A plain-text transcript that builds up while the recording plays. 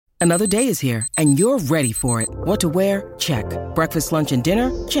Another day is here, and you're ready for it. What to wear? Check. Breakfast, lunch, and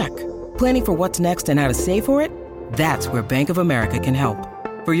dinner? Check. Planning for what's next and how to save for it? That's where Bank of America can help.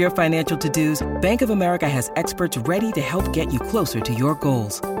 For your financial to-dos, Bank of America has experts ready to help get you closer to your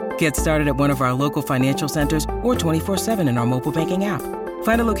goals. Get started at one of our local financial centers or 24/7 in our mobile banking app.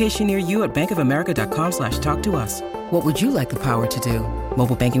 Find a location near you at bankofamerica.com/talktous. What would you like the power to do?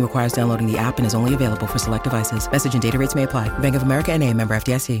 Mobile banking requires downloading the app and is only available for select devices. Message and data rates may apply. Bank of America N.A., member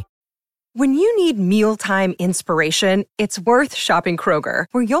FDIC. When you need mealtime inspiration, it's worth shopping Kroger,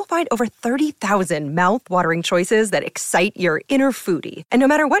 where you'll find over 30,000 mouth-watering choices that excite your inner foodie. And no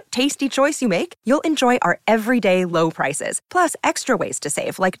matter what tasty choice you make, you'll enjoy our everyday low prices, plus extra ways to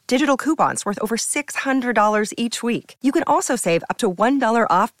save, like digital coupons worth over $600 each week. You can also save up to $1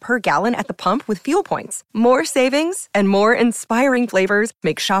 off per gallon at the pump with fuel points. More savings and more inspiring flavors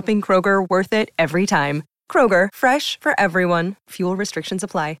make shopping Kroger worth it every time. Kroger, fresh for everyone. Fuel restrictions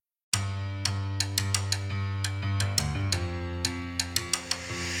apply.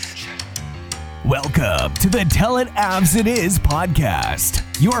 Welcome to the Tell It Avs It Is podcast,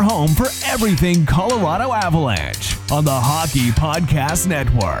 your home for everything Colorado Avalanche on the Hockey Podcast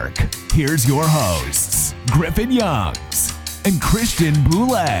Network. Here's your hosts, Griffin Youngs and Christian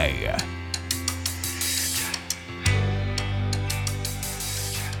Boulay.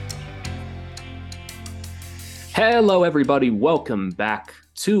 Hello, everybody. Welcome back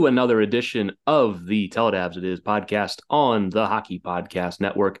to another edition of the Tell It Avs It Is podcast on the Hockey Podcast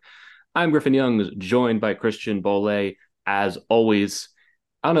Network. I'm Griffin Youngs, joined by Christian Boulay. As always,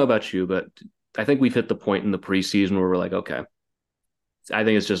 I don't know about you, but I think we've hit the point in the preseason where we're like, okay, I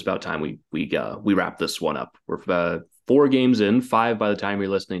think it's just about time we wrap this one up. We're 4 games in, 5 by the time you're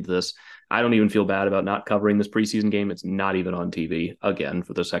listening to this. I don't even feel bad about not covering this preseason game. It's not even on TV again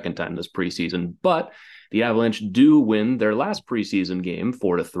for the second time this preseason, but the Avalanche do win their last preseason game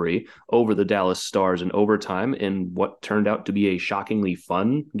 4-3 over the Dallas Stars in overtime in what turned out to be a shockingly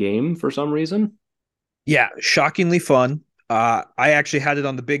fun game for some reason. Yeah, shockingly fun. I actually had it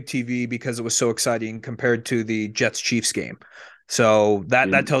on the big TV because it was so exciting compared to the Jets-Chiefs game. So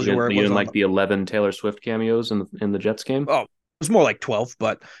that tells you where it was. You didn't like the 11 Taylor Swift cameos in the Jets game? Oh, it was more like 12,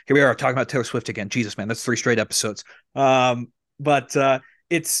 but here we are talking about Taylor Swift again. Jesus, man, that's 3 straight episodes.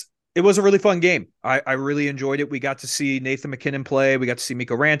 It was a really fun game. I really enjoyed it. We got to see Nathan MacKinnon play. We got to see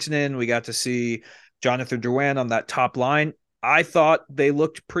Mikko Rantanen. We got to see Jonathan Drouin on that top line. I thought they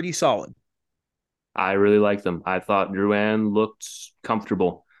looked pretty solid. I really liked them. I thought Drouin looked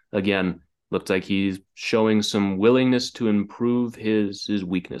comfortable. Again, looked like he's showing some willingness to improve his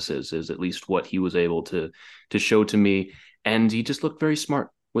weaknesses, is at least what he was able to show to me. And he just looked very smart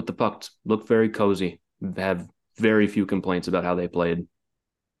with the puck. Looked very cozy. Have very few complaints about how they played.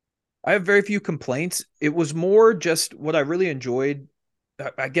 I have very few complaints. It was more just what I really enjoyed.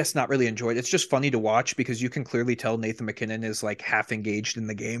 I guess not really enjoyed. It's just funny to watch because you can clearly tell Nathan MacKinnon is like half engaged in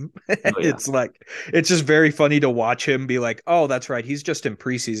the game. Oh, yeah. It's just very funny to watch him be like, oh, that's right. He's just in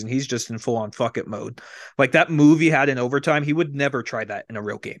preseason. He's just in full on fuck it mode. Like that move he had in overtime, he would never try that in a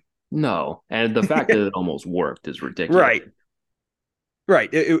real game. No. And the fact that it almost worked is ridiculous. Right.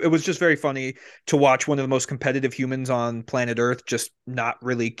 It was just very funny to watch one of the most competitive humans on planet Earth just not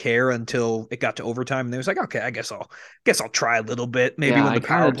really care until it got to overtime. And they was like, okay, I guess I'll try a little bit. Maybe when the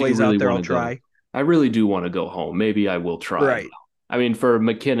power plays out there, I'll try. I really do want to go home. Maybe I will try. Right. I mean, for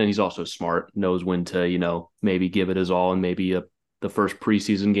MacKinnon, he's also smart, knows when to, maybe give it his all. And maybe the first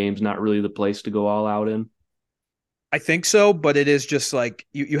preseason game's not really the place to go all out in. I think so, but it is just like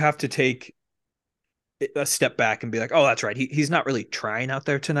you have to take a step back and be like, oh, that's right. He's not really trying out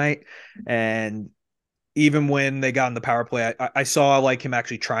there tonight. And even when they got on the power play, I saw like him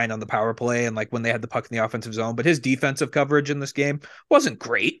actually trying on the power play and like when they had the puck in the offensive zone, but his defensive coverage in this game wasn't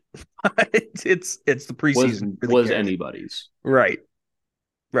great. it's the preseason. Was anybody's. Right.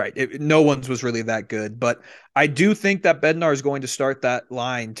 No one's was really that good, but I do think that Bednar is going to start that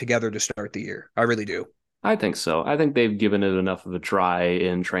line together to start the year. I really do. I think so. I think they've given it enough of a try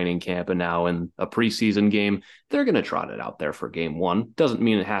in training camp, and now in a preseason game, they're going to trot it out there for game 1. Doesn't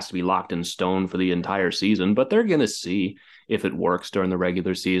mean it has to be locked in stone for the entire season, but they're going to see if it works during the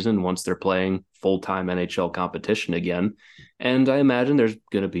regular season once they're playing full-time NHL competition again. And I imagine there's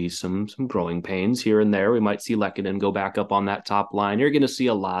going to be some growing pains here and there. We might see Lehkonen go back up on that top line. You're going to see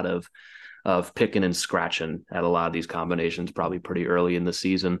a lot of picking and scratching at a lot of these combinations probably pretty early in the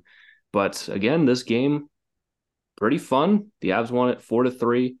season. But again, this game, pretty fun. The Avs won it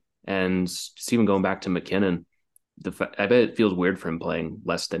 4-3, and just even going back to MacKinnon, I bet it feels weird for him playing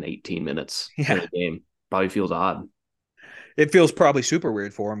less than 18 minutes in a game. Probably feels odd. It feels probably super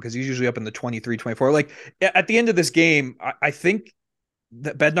weird for him because he's usually up in the 23, 24. Like at the end of this game, I think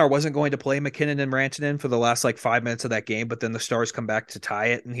that Bednar wasn't going to play McKinnon and Rantanen for the last like 5 minutes of that game, but then the Stars come back to tie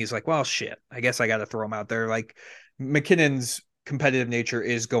it, and he's like, "Well, shit, I guess I got to throw him out there." Like McKinnon's competitive nature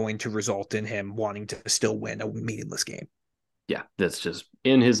is going to result in him wanting to still win a meaningless game. Yeah, that's just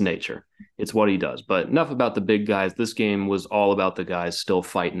in his nature. It's what he does. But enough about the big guys. This game was all about the guys still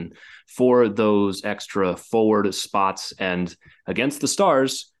fighting for those extra forward spots. And against the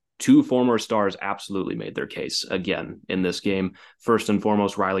Stars, two former Stars absolutely made their case again in this game. First and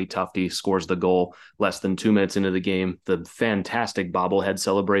foremost, Riley Tufte scores the goal less than 2 minutes into the game. The fantastic bobblehead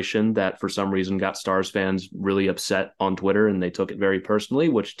celebration that for some reason got Stars fans really upset on Twitter, and they took it very personally,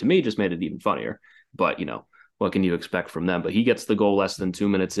 which to me just made it even funnier. But, what can you expect from them? But he gets the goal less than 2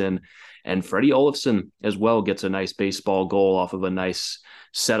 minutes in. And Freddie Olofsson as well gets a nice baseball goal off of a nice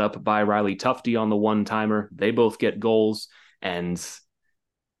setup by Riley Tufte on the one-timer. They both get goals, and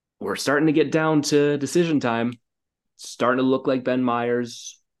we're starting to get down to decision time. It's starting to look like Ben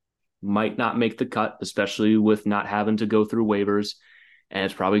Myers might not make the cut, especially with not having to go through waivers. And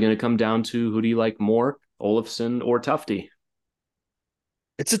it's probably going to come down to who do you like more, Olofsson or Tufte?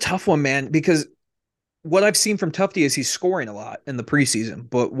 It's a tough one, man, because what I've seen from Tufte is he's scoring a lot in the preseason,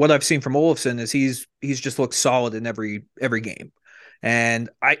 but what I've seen from Olofsson is he's just looked solid in every game. And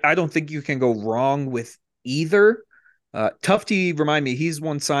I don't think you can go wrong with either. Tufte, remind me, he's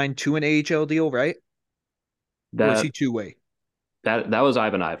one signed to an AHL deal, right? Or is he two-way? That was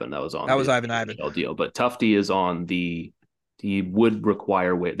Ivan. That was on That was the Ivan. AHL deal, but Tufte is on the. He would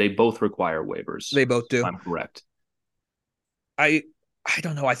require they both require waivers. They both do. I'm correct. I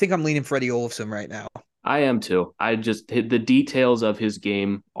don't know. I think I'm leaning Freddie Olofsson right now. I am too. The details of his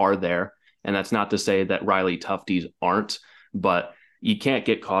game are there. And that's not to say that Riley Tufte's aren't, but you can't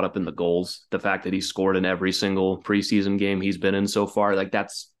get caught up in the goals. The fact that he scored in every single preseason game he's been in so far, like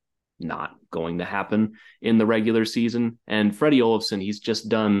that's not going to happen in the regular season. And Freddie Olofsson, he's just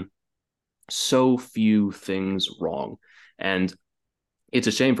done so few things wrong. And it's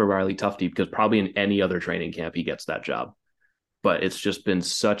a shame for Riley Tufte because probably in any other training camp, he gets that job. But it's just been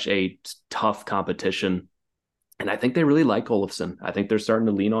such a tough competition. And I think they really like Olofsson. I think they're starting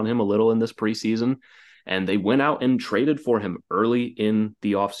to lean on him a little in this preseason. And they went out and traded for him early in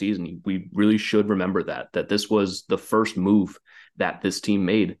the offseason. We really should remember that this was the first move that this team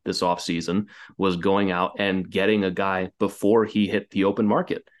made this offseason, was going out and getting a guy before he hit the open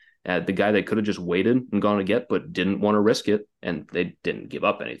market. The guy they could have just waited and gone to get, but didn't want to risk it. And they didn't give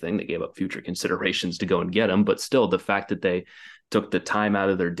up anything. They gave up future considerations to go and get him. But still, the fact that they took the time out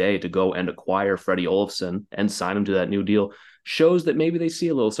of their day to go and acquire Freddie Olofsson and sign him to that new deal shows that maybe they see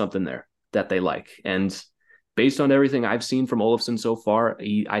a little something there that they like. And based on everything I've seen from Olofsson so far,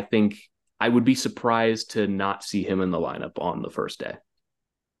 I think I would be surprised to not see him in the lineup on the first day.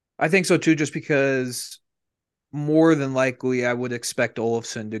 I think so too, just because more than likely I would expect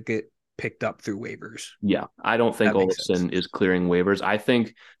Olofsson to get picked up through waivers. Yeah, I don't think Olofsson is clearing waivers. I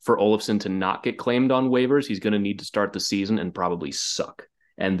think for Olofsson to not get claimed on waivers, he's going to need to start the season and probably suck.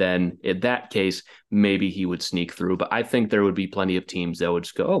 And then in that case, maybe he would sneak through. But I think there would be plenty of teams that would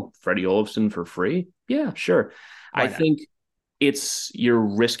just go, oh, Freddie Olofsson for free? Yeah, sure. I think you're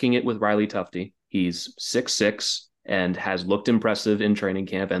risking it with Riley Tufte. He's 6'6" and has looked impressive in training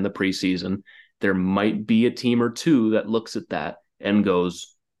camp and the preseason. There might be a team or two that looks at that and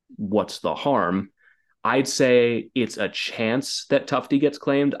goes, what's the harm? I'd say it's a chance that Tufte gets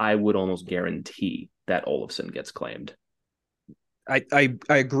claimed. I would almost guarantee that Olofsson gets claimed. I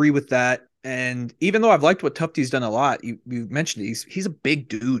agree with that. And even though I've liked what Tufte's done a lot, you mentioned he's a big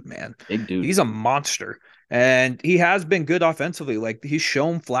dude, man. Big dude. He's a monster. And he has been good offensively. Like he's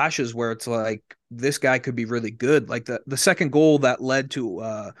shown flashes where it's like this guy could be really good. Like the second goal that led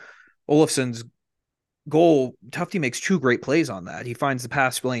to Olofsson's goal, Tufte makes two great plays on that. He finds the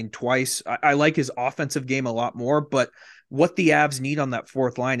pass lane twice. I like his offensive game a lot more, but what the Avs need on that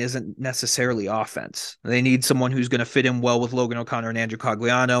fourth line isn't necessarily offense. They need someone who's going to fit in well with Logan O'Connor and Andrew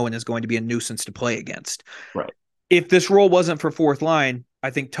Cogliano and is going to be a nuisance to play against. Right. If this role wasn't for fourth line, I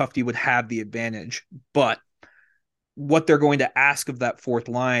think Tufte would have the advantage. But what they're going to ask of that fourth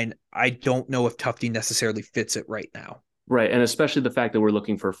line, I don't know if Tufte necessarily fits it right now. Right. And especially the fact that we're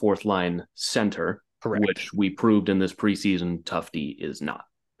looking for fourth line center. Correct. Which we proved in this preseason Tufte is not.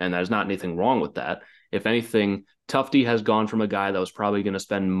 And there's not anything wrong with that. If anything, Tufte has gone from a guy that was probably going to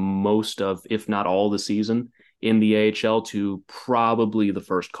spend most of, if not all the season in the AHL to probably the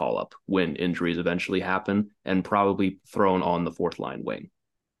first call-up when injuries eventually happen and probably thrown on the fourth line wing.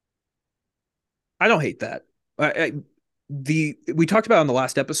 I don't hate that. We talked about on the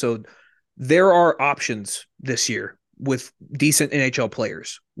last episode, there are options this year. with decent NHL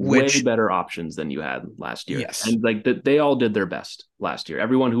players. Way better options than you had last year. Yes. And like they all did their best last year.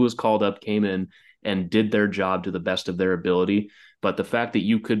 Everyone who was called up came in and did their job to the best of their ability. But the fact that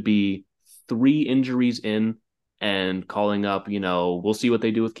you could be 3 injuries in and calling up, we'll see what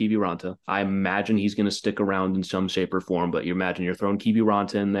they do with Kiviranta. I imagine he's going to stick around in some shape or form, but you imagine you're throwing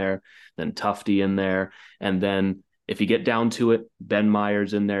Kiviranta in there, then Tufte in there, and then if you get down to it, Ben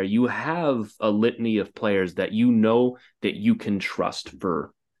Myers in there. You have a litany of players that that you can trust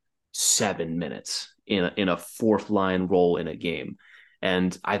for 7 minutes in a fourth line role in a game.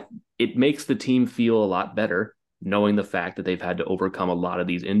 And it makes the team feel a lot better knowing the fact that they've had to overcome a lot of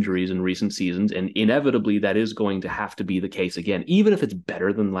these injuries in recent seasons. And inevitably that is going to have to be the case again. Even if it's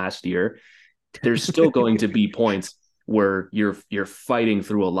better than last year, there's still going to be points where you're fighting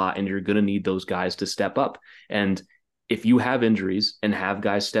through a lot and you're going to need those guys to step up. And if you have injuries and have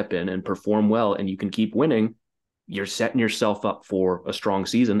guys step in and perform well and you can keep winning, you're setting yourself up for a strong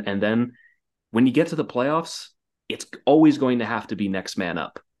season. And then when you get to the playoffs, it's always going to have to be next man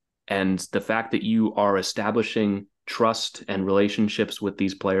up. And the fact that you are establishing trust and relationships with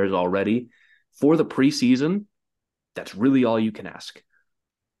these players already for the preseason, that's really all you can ask.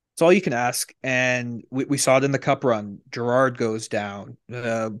 It's all you can ask. And we saw it in the cup run. Gerard goes down.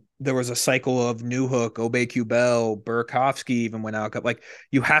 There was a cycle of Newhook, Obey-Kubel, Burakovsky even went out. Like,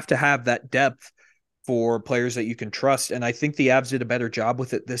 you have to have that depth for players that you can trust. And I think the Avs did a better job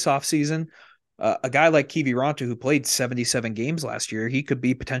with it this offseason. A guy like Kiviranta, who played 77 games last year, he could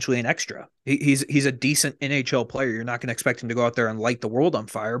be potentially an extra. He's a decent NHL player. You're not going to expect him to go out there and light the world on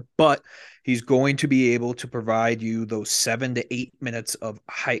fire, but he's going to be able to provide you those 7 to 8 minutes of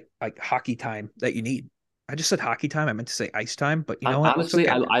hockey time that you need. I just said hockey time. I meant to say ice time, but you know what? Honestly,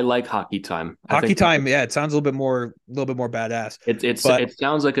 okay. I like hockey time. Hockey time, yeah, it sounds a little bit more badass. It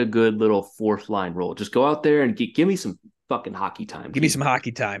sounds like a good little fourth line role. Just go out there and give me some fucking hockey time. Give me some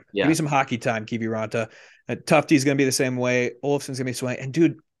hockey time. Yeah. Give me some hockey time, Kiviranta. Tufte's going to be the same way. Olofsson's going to be the same way. And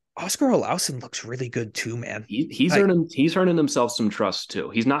dude, Oscar Olausson looks really good too, man. He's earning himself some trust too.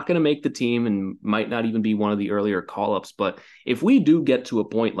 He's not going to make the team and might not even be one of the earlier call-ups. But if we do get to a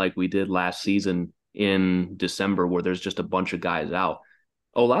point like we did last season in December where there's just a bunch of guys out,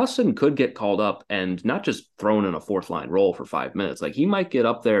 Olausson could get called up and not just thrown in a fourth line role for 5 minutes. Like, he might get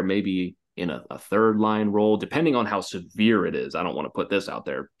up there maybe in a third line role, depending on how severe it is. I don't want to put this out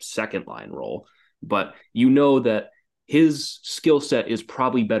there, second line role, but that his skill set is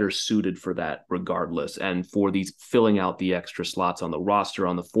probably better suited for that regardless. And for these filling out the extra slots on the roster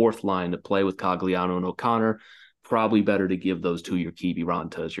on the fourth line to play with Cogliano and O'Connor, probably better to give those to your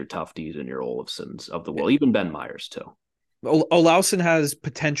Kivirantas, your Tuftes, and your Olofssons of the world, even Ben Myers too. Olausson has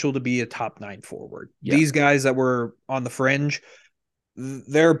potential to be a top 9 forward. Yeah. These guys that were on the fringe,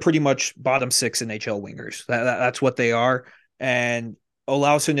 they're pretty much bottom 6 NHL wingers. That's what they are. And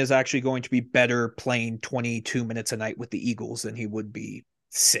Olausson is actually going to be better playing 22 minutes a night with the Eagles than he would be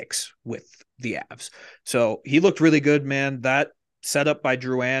 6 with the Avs. So he looked really good, man. That setup by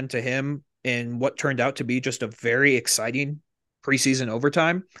Drouin to him in what turned out to be just a very exciting preseason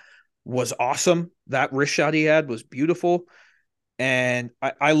overtime was awesome. That wrist shot he had was beautiful. And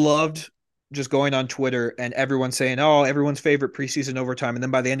I loved just going on Twitter and everyone saying, oh, everyone's favorite preseason overtime. And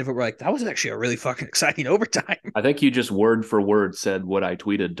then by the end of it, we're like, that was actually a really fucking exciting overtime. I think you just word for word said what I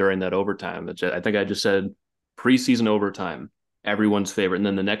tweeted during that overtime. I think I just said preseason overtime, everyone's favorite. And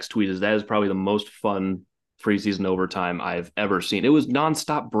then the next tweet is that is probably the most fun preseason overtime I've ever seen. It was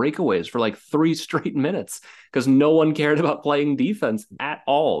nonstop breakaways for like 3 straight minutes because no one cared about playing defense at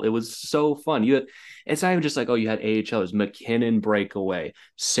all. It was so fun. It's not even just like, oh, you had AHLers, McKinnon breakaway,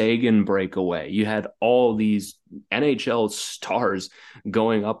 Sagan breakaway. You had all these NHL stars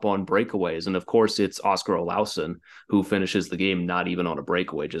going up on breakaways. And of course, it's Oscar Olausson who finishes the game not even on a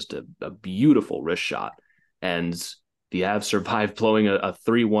breakaway, just a beautiful wrist shot. And the Avs survived blowing a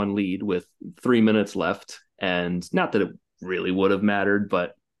 3-1 lead with 3 minutes left. And not that it really would have mattered,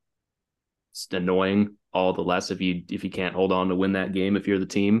 but it's annoying all the less if you can't hold on to win that game if you're the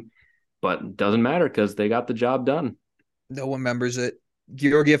team. But it doesn't matter because they got the job done. No one remembers it.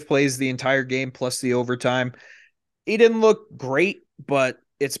 Georgiev plays the entire game plus the overtime. He didn't look great, but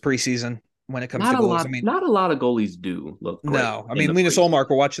it's preseason when it comes to goals. Not a lot of goalies do look great. No, I mean, Linus Ullmark,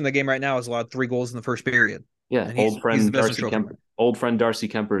 we're watching the game right now, has allowed 3 goals in the first period. Yeah, old friend Darcy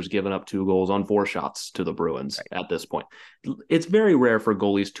Kemper has given up 2 goals on 4 shots to the Bruins at this point. It's very rare for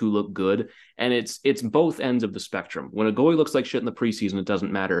goalies to look good, and it's both ends of the spectrum. When a goalie looks like shit in the preseason, it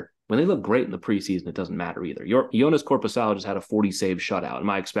doesn't matter. When they look great in the preseason, it doesn't matter either. Jonas Korpisalo just had a 40-save shutout. Am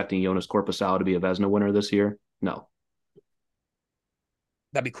I expecting Jonas Korpisalo to be a Vezina winner this year? No.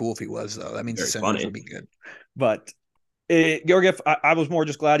 That'd be cool if he was, though. That means the Senators would be good. But Georgiev, I was more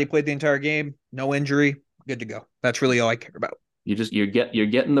just glad he played the entire game. No injury. Good to go. That's really all I care about. You're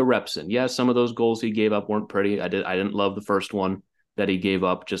getting the reps in. Yeah, some of those goals he gave up weren't pretty. I didn't love the first one that he gave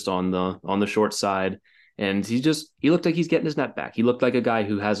up just on the short side. And he looked like he's getting his net back. He looked like a guy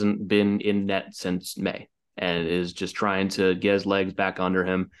who hasn't been in net since May and is just trying to get his legs back under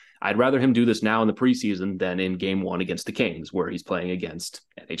him. I'd rather him do this now in the preseason than in game one against the Kings, where he's playing against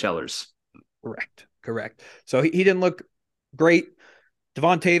NHLers. Correct. So he didn't look great.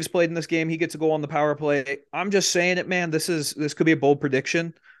 Devon Taves played in this game. He gets a goal on the power play. I'm just saying it, man. This could be a bold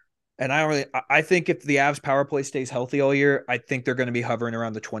prediction. And I think if the Avs power play stays healthy all year, I think they're going to be hovering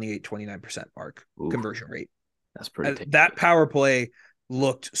around the 29% mark. Ooh, conversion rate. That's pretty. That power play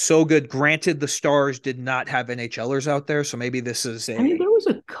looked so good. Granted, the Stars did not have NHLers out there, so maybe this is there was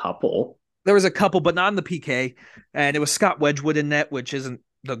a couple. There was a couple, but not in the PK. And it was Scott Wedgwood in net, which isn't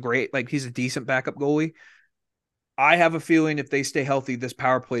the great, like he's a decent backup goalie. I have a feeling if they stay healthy, this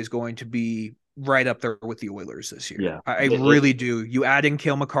power play is going to be right up there with the Oilers this year. Yeah, I really do. You add in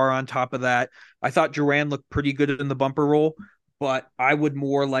Cale Makar on top of that. I thought Duran looked pretty good in the bumper role, but I would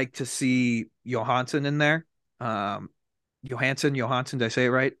more like to see Johansson in there. Johansson, did I say it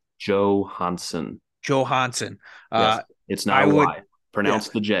right? Johansson. Yes, it's not a Y. Pronounce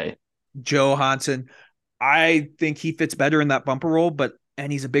the J. Johansson. I think he fits better in that bumper role,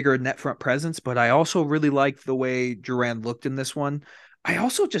 and he's a bigger net front presence, but I also really like the way Duran looked in this one. I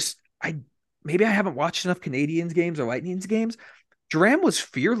also maybe I haven't watched enough Canadiens games or Lightning's games. Duran was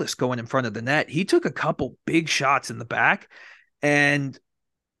fearless going in front of the net. He took a couple big shots in the back, and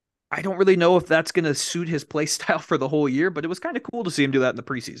I don't really know if that's going to suit his play style for the whole year, but it was kind of cool to see him do that in the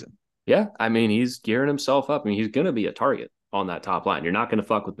preseason. Yeah, I mean, he's gearing himself up. I mean, he's going to be a target on that top line. You're not going to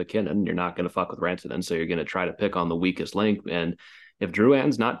fuck with McKinnon. You're not going to fuck with Rantanen, so you're going to try to pick on the weakest link. And if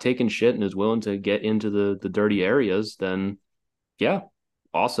Drouin's not taking shit and is willing to get into the dirty areas, then yeah,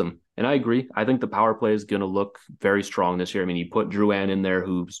 awesome. And I agree. I think the power play is going to look very strong this year. I mean, you put Drouin in there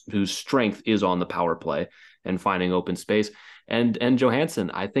whose strength is on the power play and finding open space. And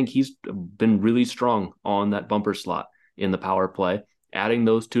Johansson, I think he's been really strong on that bumper slot in the power play. Adding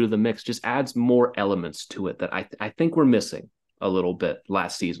those two to the mix just adds more elements to it that I think we're missing a little bit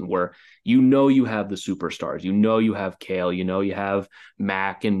last season, where you have the superstars, you have Kale, you have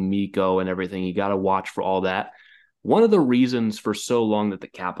Mac and Miko and everything. You got to watch for all that. One of the reasons for so long that the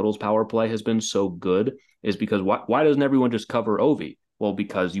Capitals power play has been so good is because why doesn't everyone just cover Ovi? Well,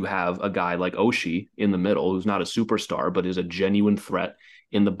 because you have a guy like Oshie in the middle who's not a superstar, but is a genuine threat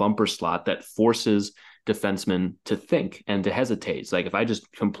in the bumper slot that forces defensemen to think and to hesitate. It's like, if I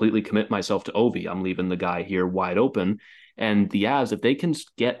just completely commit myself to Ovi, I'm leaving the guy here wide open. And the Avs, if they can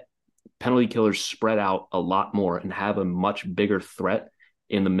get penalty killers spread out a lot more and have a much bigger threat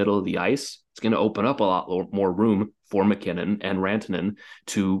in the middle of the ice, it's going to open up a lot more room for McKinnon and Rantanen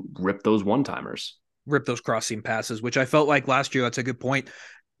to rip those one-timers. Rip those cross-seam passes, which I felt like last year, that's a good point.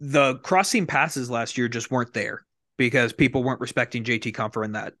 The cross-seam passes last year just weren't there because people weren't respecting JT Compher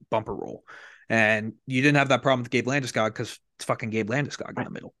in that bumper role. And you didn't have that problem with Gabe Landeskog because it's fucking Gabe Landeskog in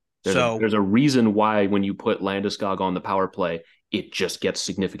the middle. There's a reason why when you put Landeskog on the power play, it just gets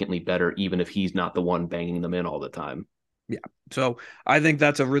significantly better, even if he's not the one banging them in all the time. Yeah. So I think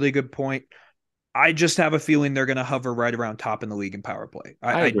that's a really good point. I just have a feeling they're going to hover right around top in the league in power play.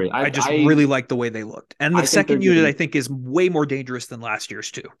 I agree. I just really like the way they looked. And the second unit, I think, is way more dangerous than last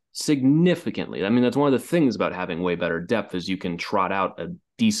year's too. Significantly. I mean, that's one of the things about having way better depth is you can trot out a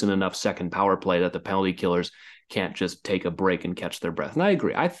decent enough second power play that the penalty killers can't just take a break and catch their breath. And I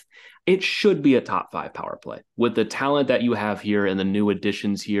agree. It should be a top 5 power play. With the talent that you have here and the new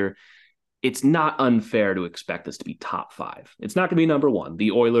additions here, it's not unfair to expect this to be top 5. It's not going to be number 1.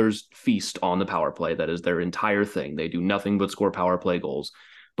 The Oilers feast on the power play. That is their entire thing. They do nothing but score power play goals.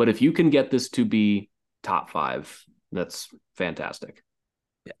 But if you can get this to be top 5, that's fantastic.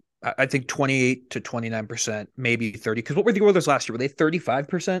 Yeah, I think 28 to 29%, maybe 30. Because what were the Oilers last year? Were they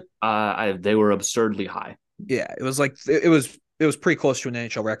 35%? They were absurdly high. Yeah, it was like it was pretty close to an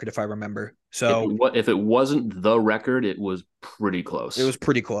NHL record if I remember. So if it wasn't the record, it was pretty close. It was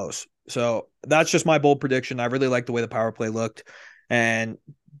pretty close. So that's just my bold prediction. I really like the way the power play looked, and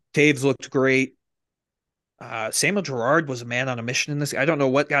Taves looked great. Samuel Girard was a man on a mission in this. I don't know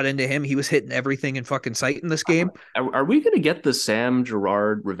what got into him. He was hitting everything in fucking sight in this game. Are we going to get the Sam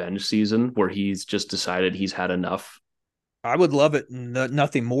Girard revenge season where he's just decided he's had enough? I would love it.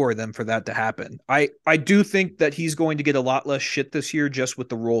 Nothing more than for that to happen. I do think that he's going to get a lot less shit this year just with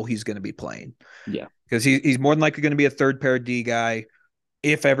the role he's going to be playing. Yeah. Because he's more than likely going to be a third pair D guy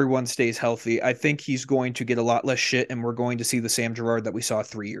if everyone stays healthy. I think he's going to get a lot less shit, and we're going to see the Sam Girard that we saw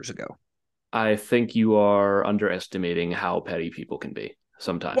 3 years ago. I think you are underestimating how petty people can be Well,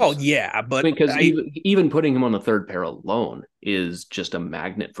 sometimes. yeah, I but mean, because even putting him on the third pair alone is just a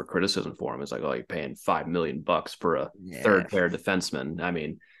magnet for criticism for him. It's like, oh, you're paying $5 million for a yeah, third pair defenseman. I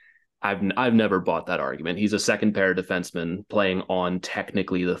mean, I've never bought that argument. He's a second pair defenseman playing on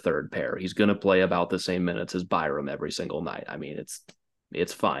technically the third pair. He's going to play about the same minutes as Byram every single night. I mean,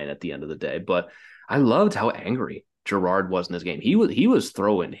 it's fine at the end of the day. But I loved how angry Gerard was in this game. He was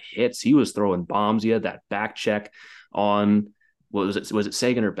throwing hits. He was throwing bombs. He had that back check on what was it? Was it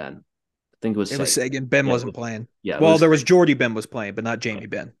Sagan or Ben? I think it was it was Sagan. Sagan. Ben Yeah, wasn't playing. yeah, it Well, was there was Jordy Ben was playing, but not Jamie right.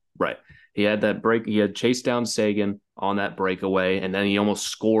 Ben. Right. He had that break. He had chased down Sagan on that breakaway, and then he almost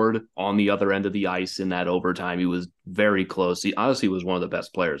scored on the other end of the ice in that overtime. He was very close. He honestly was one of the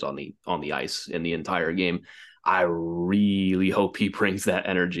best players on the ice in the entire game. I really hope he brings that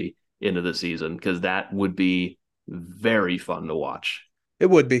energy into the season because that would be very fun to watch. It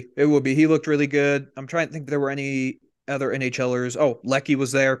would be. It would be. He looked really good. I'm trying to think if there were any other NHLers. Oh, Lecky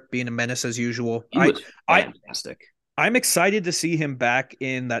was there, being a menace as usual. He was I, fantastic. I'm excited to see him back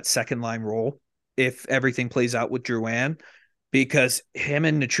in that second line role if everything plays out with Drouin, because him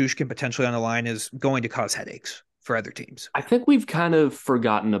and Nichushkin potentially on the line is going to cause headaches for other teams, I think we've kind of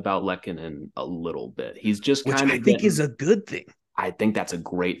forgotten about Lehkonen a little bit. He's just which kind I of think getting is a good thing. I think that's a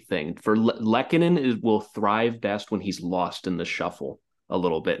great thing. For Lehkonen will thrive best when he's lost in the shuffle a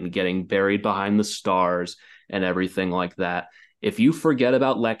little bit and getting buried behind the stars and everything like that. If you forget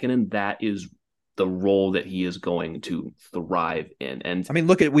about Lehkonen, that is the role that he is going to thrive in. And I mean,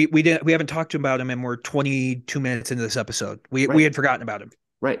 look at we haven't talked about him, and we're 22 minutes into this episode. We right, had forgotten about him.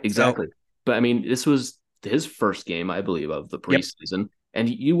 right, So, exactly. But I mean, this was his first game, I believe, of the yep. preseason. And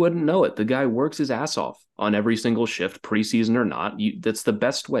you wouldn't know it. The guy works his ass off on every single shift, preseason or not. That's the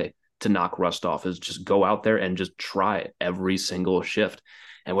best way to knock rust off is just go out there and just try it every single shift.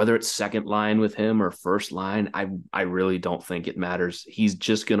 And whether it's second line with him or first line, I really don't think it matters. He's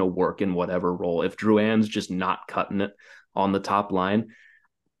just going to work in whatever role. If Drouin's just not cutting it on the top line,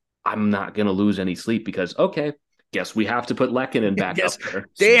 I'm not going to lose any sleep because, okay, guess we have to put Lehkonen back up Yes, there.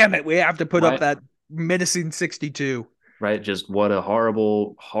 damn it, we have to put up Right? that menacing 62. Right? Just what a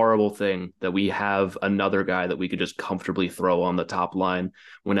horrible, horrible thing that we have another guy that we could just comfortably throw on the top line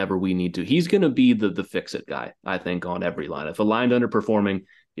whenever we need to. He's going to be the fix-it guy, I think, on every line. If a line's underperforming,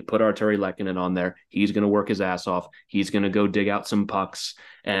 you put Arturi Lehkonen on there. He's going to work his ass off. He's going to go dig out some pucks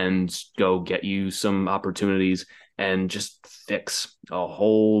and go get you some opportunities and just fix a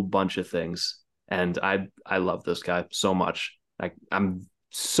whole bunch of things. And I love this guy so much. I'm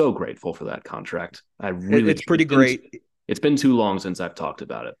so grateful for that contract. I really, It's pretty great. It's been too long since I've talked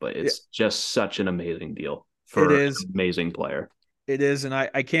about it, but It, it's just such an amazing deal it for an is. amazing player. It is, and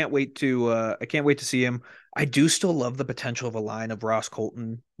I can't wait to see him. I do still love the potential of a line of Ross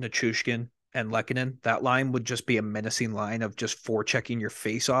Colton, Nichushkin, and Lehkonen. That line would just be a menacing line of just forechecking your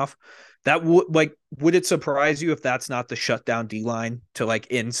face off. That would it surprise you if that's not the shutdown D line to like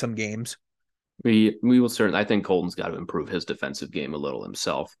end some games? We will certainly. I think Colton's got to improve his defensive game a little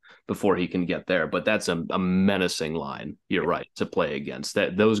himself before he can get there. But that's a menacing line. You're right to play against.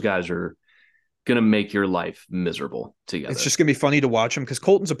 That those guys are going to make your life miserable together. It's just going to be funny to watch him because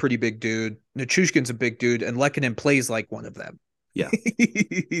Colton's a pretty big dude. Nichushkin's a big dude, and Lehkonen plays like one of them. Yeah.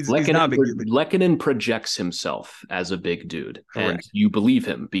 he's not a big dude. Lehkonen projects himself as a big dude, Correct. and you believe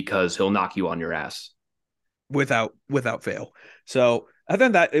him because he'll knock you on your ass without fail. So other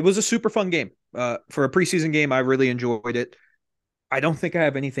than that, it was a super fun game. For a preseason game, I really enjoyed it. I don't think I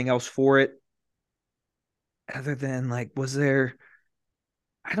have anything else for it other than like, was there?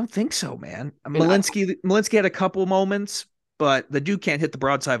 I don't think so, man. Malinsky had a couple moments, but the dude can't hit the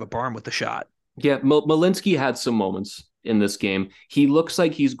broadside of a barn with the shot. Yeah, Malinsky had some moments in this game. He looks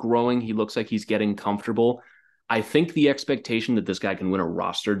like he's growing. He looks like he's getting comfortable. I think the expectation that this guy can win a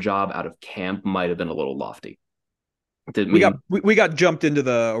roster job out of camp might have been a little lofty. We got jumped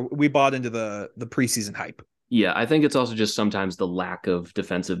into we bought into the preseason hype. Yeah, I think it's also just sometimes the lack of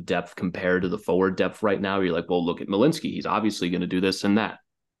defensive depth compared to the forward depth right now. You're like, well, look at Malinsky. He's obviously going to do this and that.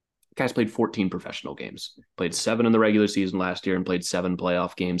 Guy's played 14 professional games, played 7 in the regular season last year and played 7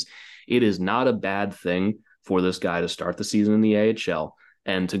 playoff games. It is not a bad thing for this guy to start the season in the AHL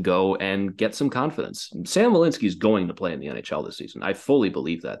and to go and get some confidence. Sam Malinsky is going to play in the NHL this season. I fully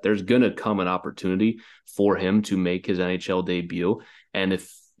believe that. There's going to come an opportunity for him to make his NHL debut. And if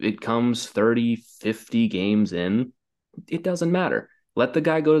it comes 30, 50 games in, it doesn't matter. Let the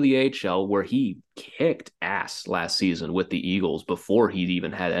guy go to the AHL where he kicked ass last season with the Eagles before he'd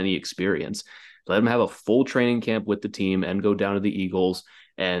even had any experience. Let him have a full training camp with the team and go down to the Eagles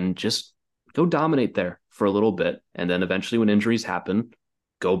and just go dominate there for a little bit. And then eventually when injuries happen,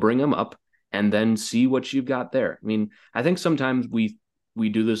 go bring him up and then see what you've got there. I mean, I think sometimes we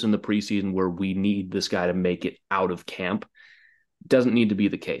do this in the preseason where we need this guy to make it out of camp. Doesn't need to be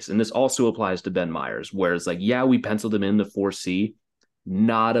the case. And this also applies to Ben Myers, where it's like, yeah, we penciled him in the 4C.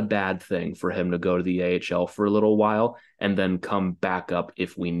 Not a bad thing for him to go to the AHL for a little while and then come back up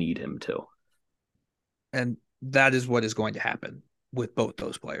if we need him to. And that is what is going to happen with both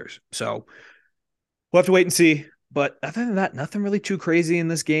those players. So we'll have to wait and see. But other than that, nothing really too crazy in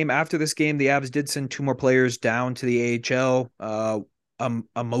this game. After this game, the Avs did send 2 more players down to the AHL.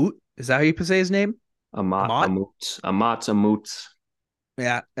 Amut, is that how you say his name? Amut.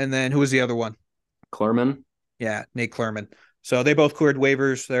 Yeah. And then who was the other one? Klerman. Yeah, Nate Klerman. So they both cleared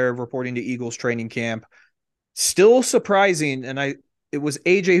waivers. They're reporting to Eagles training camp. Still surprising, and it was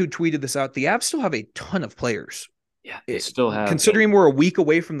AJ who tweeted this out. The Avs still have a ton of players. Yeah, they still have. Considering we're a week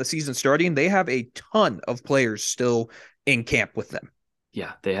away from the season starting, they have a ton of players still in camp with them.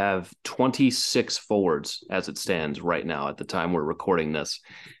 Yeah, they have 26 forwards as it stands right now at the time we're recording this.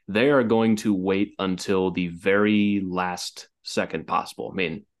 They are going to wait until the very last second possible. I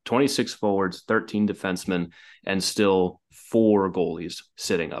mean, 26 forwards, 13 defensemen, and still 4 goalies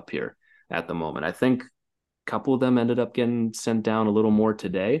sitting up here at the moment. I think a couple of them ended up getting sent down a little more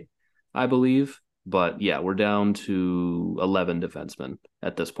today, I believe. But yeah, we're down to 11 defensemen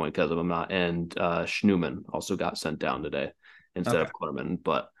at this point because of them not. And Schneemann also got sent down today instead of Klerman.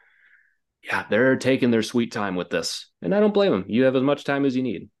 But yeah, they're taking their sweet time with this. And I don't blame them. You have as much time as you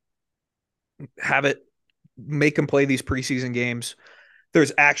need. Have it. Make them play these preseason games.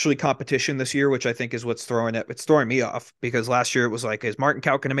 There's actually competition this year, which I think is what's throwing it. It's throwing me off because last year it was like, is Martin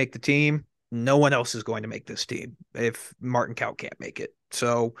Kaut going to make the team? No one else is going to make this team if Martin Kaut can't make it.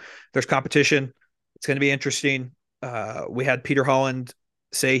 So there's competition. It's going to be interesting. We had Peter Holland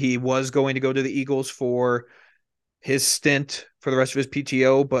say he was going to go to the Eagles for his stint for the rest of his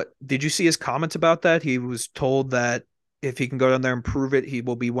PTO, but did you see his comments about that? He was told that if he can go down there and prove it, he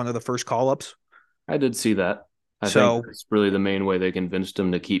will be one of the first call-ups. I did see that. I think it's really the main way they convinced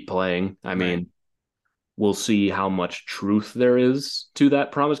him to keep playing. I mean, we'll see how much truth there is to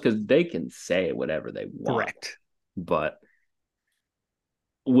that promise because they can say whatever they want. Correct. But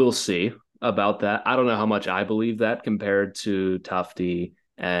we'll see about that. I don't know how much I believe that compared to Tufte.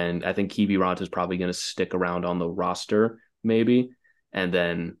 And I think Kiviranta is probably going to stick around on the roster, maybe. And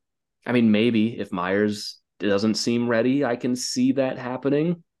then, I mean, maybe if Myers doesn't seem ready, I can see that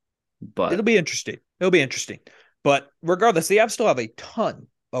happening. But it'll be interesting. But regardless, the Avs still have a ton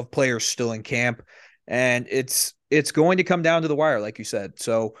of players still in camp, and it's going to come down to the wire, like you said.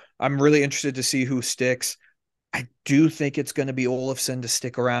 So I'm really interested to see who sticks. I do think it's going to be Olofsson to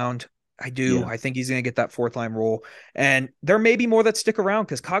stick around. I do. Yeah. I think he's going to get that 4th line role. And there may be more that stick around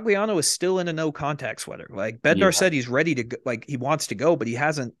because Cogliano is still in a no contact sweater. Like Bednar said, he's ready to go, like he wants to go, but he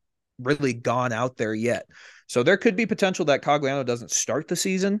hasn't really gone out there yet. So there could be potential that Cogliano doesn't start the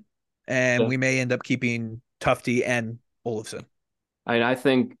season, and we may end up keeping Tufte and Olofsson. I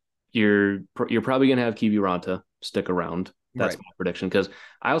think you're probably going to have Kiviranta stick around. That's my prediction, because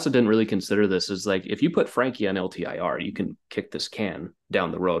I also didn't really consider this as like, if you put Frankie on LTIR, you can kick this can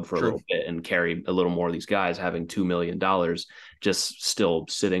down the road for a little bit and carry a little more of these guys having $2 million just still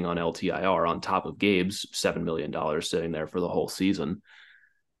sitting on LTIR on top of Gabe's $7 million sitting there for the whole season.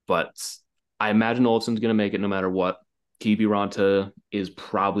 But I imagine Olsson's going to make it no matter what. Kiviranta is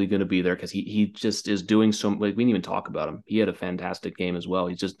probably going to be there because he just is doing so, like, we didn't even talk about him. He had a fantastic game as well.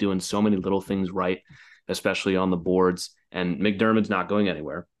 He's just doing so many little things right, especially on the boards. And McDermott's not going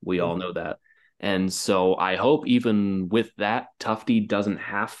anywhere. We all know that. And so I hope even with that, Tufte doesn't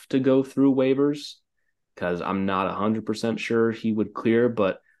have to go through waivers because I'm not 100% sure he would clear,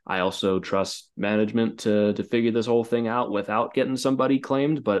 but I also trust management to figure this whole thing out without getting somebody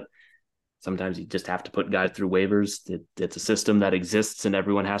claimed. But sometimes you just have to put guys through waivers. It's a system that exists and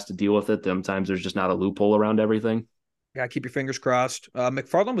everyone has to deal with it. Sometimes there's just not a loophole around everything. Yeah, keep your fingers crossed.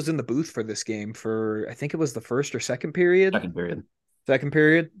 McFarland was in the booth for this game for, I think it was the first or second period. Second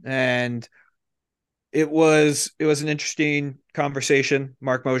period. And it was an interesting conversation.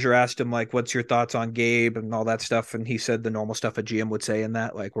 Mark Mosier asked him, like, what's your thoughts on Gabe and all that stuff? And he said the normal stuff a GM would say in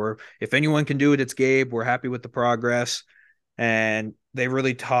that, like, if anyone can do it, it's Gabe. We're happy with the progress. And they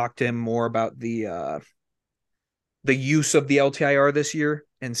really talked to him more about the use of the LTIR this year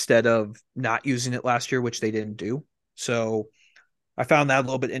instead of not using it last year, which they didn't do. So I found that a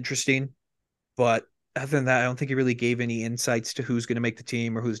little bit interesting, but other than that, I don't think he really gave any insights to who's going to make the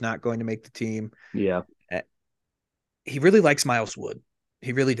team or who's not going to make the team. Yeah. He really likes Miles Wood.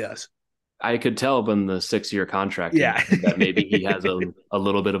 He really does. I could tell from the 6-year contract Yeah. that maybe he has a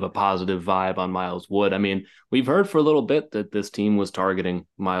little bit of a positive vibe on Miles Wood. I mean, we've heard for a little bit that this team was targeting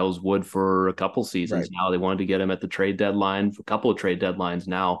Miles Wood for a couple seasons Right. now. They wanted to get him at the trade deadline, for a couple of trade deadlines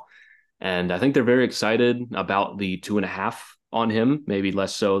now. And I think they're very excited about the 2.5 on him, maybe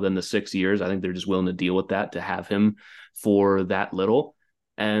less so than the 6 years. I think they're just willing to deal with that to have him for that little.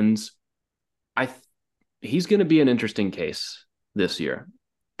 And I he's going to be an interesting case this year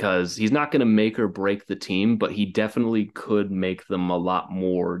because he's not going to make or break the team, but he definitely could make them a lot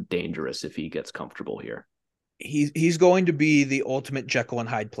more dangerous if he gets comfortable here. He's going to be the ultimate Jekyll and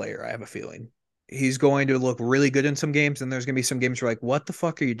Hyde player, I have a feeling. He's going to look really good in some games, and there's going to be some games where like, what the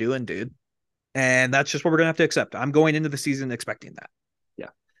fuck are you doing, dude? And that's just what we're going to have to accept. I'm going into the season expecting that. Yeah,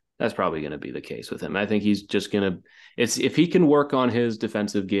 that's probably going to be the case with him. I think he's just going to, it's if he can work on his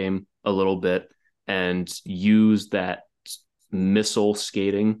defensive game a little bit and use that missile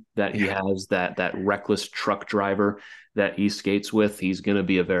skating that he has, that reckless truck driver that he skates with, he's going to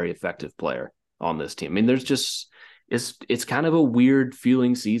be a very effective player on this team. I mean, there's just, it's kind of a weird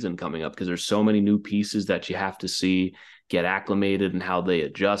feeling season coming up because there's so many new pieces that you have to see get acclimated and how they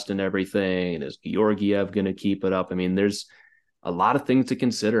adjust and everything. And is Georgiev going to keep it up? I mean, there's a lot of things to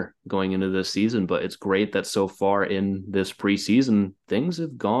consider going into this season, but it's great that so far in this preseason, things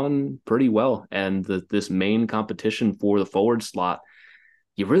have gone pretty well. And this main competition for the forward slot,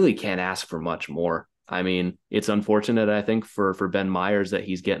 you really can't ask for much more. I mean, it's unfortunate, I think, for Ben Myers that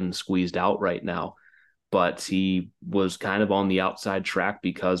he's getting squeezed out right now, but he was kind of on the outside track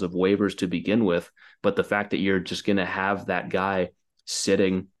because of waivers to begin with. But the fact that you're just going to have that guy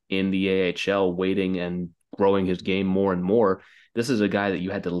sitting in the AHL waiting and growing his game more and more, this is a guy that you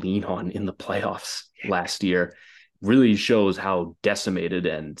had to lean on in the playoffs last year. Really shows how decimated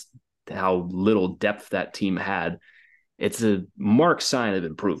and how little depth that team had. It's a marked sign of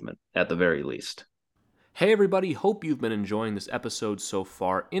improvement at the very least. Hey everybody, hope you've been enjoying this episode so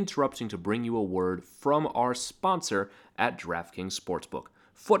far. Interrupting to bring you a word from our sponsor at DraftKings Sportsbook.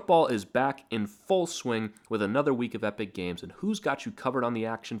 Football is back in full swing with another week of epic games, and who's got you covered on the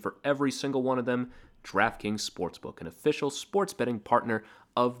action for every single one of them? DraftKings Sportsbook, an official sports betting partner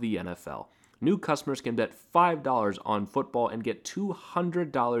of the NFL. New customers can bet $5 on football and get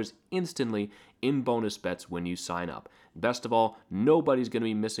 $200 instantly in bonus bets when you sign up. Best of all, nobody's going to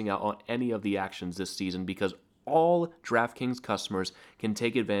be missing out on any of the actions this season because all DraftKings customers can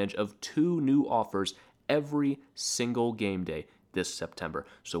take advantage of 2 new offers every single game day this September.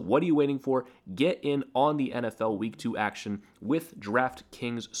 So what are you waiting for? Get in on the NFL Week 2 action with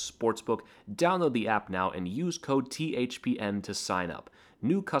DraftKings Sportsbook. Download the app now and use code THPN to sign up.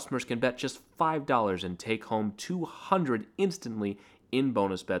 New customers can bet just $5 and take home $200 instantly in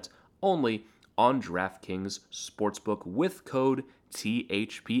bonus bets only on DraftKings Sportsbook with code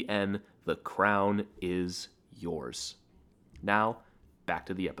THPN. The crown is yours. Now, back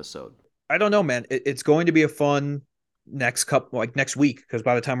to the episode. I don't know, man. It's going to be a fun next week, because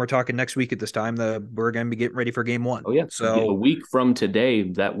by the time we're talking next week at this time, we're going to be getting ready for game 1. Oh yeah, so a week from today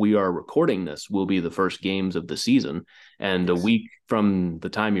that we are recording this will be the first games of the season, and yes, a week from the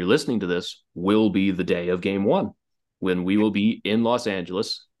time you're listening to this will be the day of game 1 when we will be in Los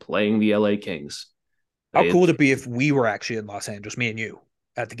Angeles playing the LA Kings. How cool would it be if we were actually in Los Angeles, me and you,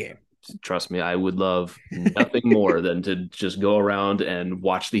 at the game? Trust me, I would love nothing more than to just go around and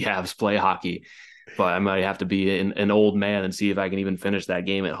watch the Avs play hockey. But I might have to be an old man and see if I can even finish that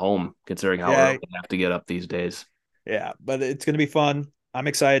game at home, considering how early I have to get up these days. Yeah, but it's going to be fun. I'm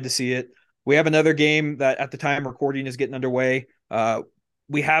excited to see it. We have another game that at the time recording is getting underway.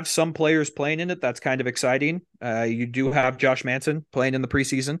 We have some players playing in it. That's kind of exciting. You do have Josh Manson playing in the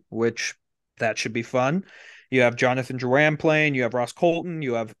preseason, which that should be fun. You have Jonathan Drouin playing. You have Ross Colton.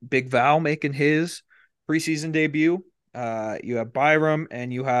 You have Big Val making his preseason debut. You have Byram,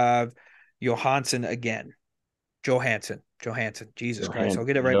 and you have Johansson again. Johansson. Jesus Christ. I'll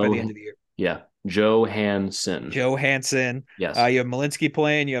get it right by the end of the year. Yeah. Johansson. Yes. You have Malinsky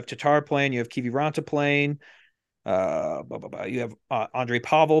playing. You have Tatar playing. You have Kiviranta playing. You have Andre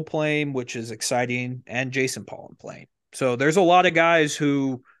Pavel playing, which is exciting, and Jason Pollan playing. So there's a lot of guys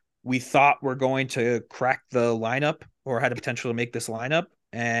who we thought were going to crack the lineup or had a potential to make this lineup.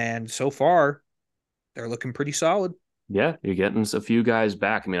 And so far, they're looking pretty solid. Yeah, you're getting a few guys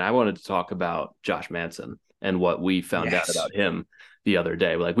back. I mean, I wanted to talk about Josh Manson and what we found out about him the other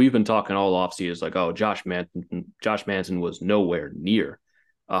day. Like, we've been talking all offseason, like, oh, Josh Manson was nowhere near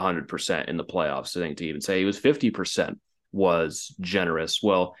 100% in the playoffs. I think to even say he was 50% was generous.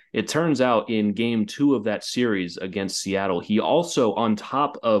 Well, it turns out in game 2 of that series against Seattle, he also, on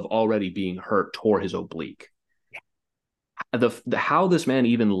top of already being hurt, tore his oblique. how this man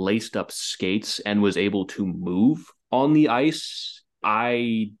even laced up skates and was able to move on the ice,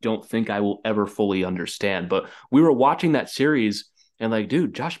 I don't think I will ever fully understand. But we were watching that series and like,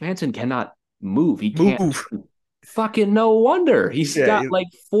 dude, Josh Manson cannot move. He can't. Move. Fucking no wonder. He's Yeah, got like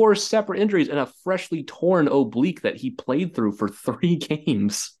 4 separate injuries and a freshly torn oblique that he played through for 3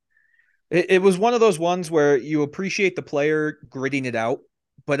 games. it was one of those ones where you appreciate the player gritting it out,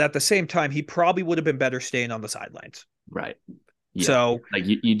 but at the same time, he probably would have been better staying on the sidelines. Right. Yeah. So like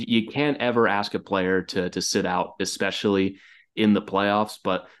you can't ever ask a player to sit out, especially in the playoffs.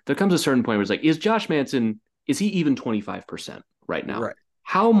 But there comes a certain point where it's like, is Josh Manson, is he even 25% right now? right.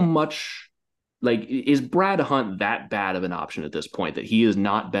 How much, like, is Brad Hunt that bad of an option at this point that he is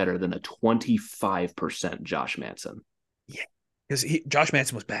not better than a 25% Josh Manson? Yeah. Because Josh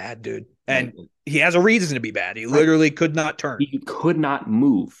Manson was bad, dude. And Like, he has a reason to be bad. He literally could not turn. he could not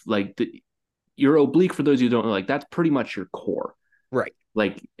move. Like your oblique, for those of you who don't know, like that's pretty much your core. Right.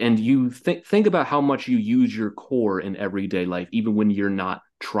 Like, and you think about how much you use your core in everyday life, even when you're not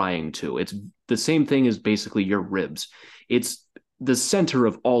trying to. It's the same thing as basically your ribs. It's the center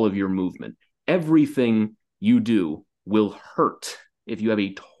of all of your movement. Everything you do will hurt if you have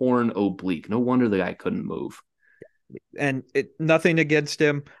a torn oblique. No wonder the guy couldn't move. And nothing against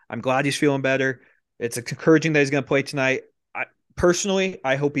him. I'm glad he's feeling better. It's encouraging that he's going to play tonight. Personally,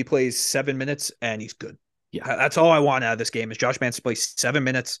 I hope he plays 7 minutes and he's good. Yeah. That's all I want out of this game is Josh Manson plays 7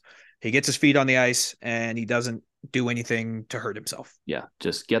 minutes. He gets his feet on the ice and he doesn't do anything to hurt himself. Yeah.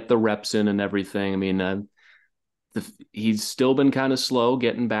 Just get the reps in and everything. I mean, he's still been kind of slow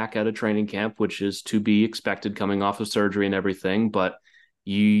getting back out of training camp, which is to be expected coming off of surgery and everything. But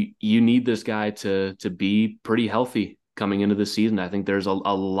you need this guy to be pretty healthy coming into the season. I think there's a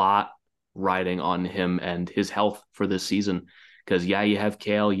lot riding on him and his health for this season. Because, yeah, you have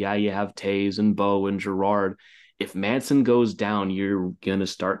Kale, yeah, you have Taves and Bo and Gerard. If Manson goes down, you're going to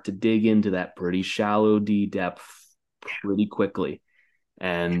start to dig into that pretty shallow D depth pretty quickly.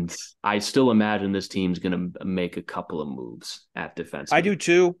 And I still imagine this team's going to make a couple of moves at defense. I do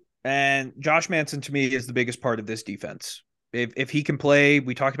too. And Josh Manson, to me, is the biggest part of this defense. If he can play,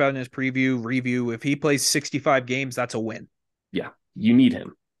 we talked about in his review, if he plays 65 games, that's a win. Yeah, you need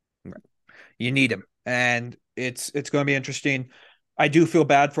him. Right. You need him. And it's going to be interesting. I do feel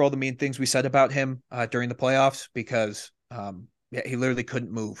bad for all the mean things we said about him during the playoffs because he literally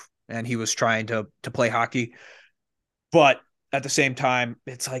couldn't move and he was trying to play hockey. But at the same time,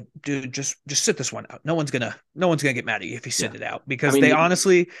 it's like, dude, just sit this one out. No one's gonna get mad at you if you sit it out because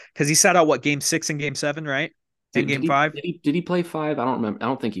because he sat out game 6 and game 7, right? And game 5. Did he play 5? I don't remember. I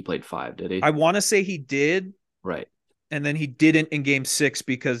don't think he played 5. Did he? I want to say he did. Right. And then he didn't in game 6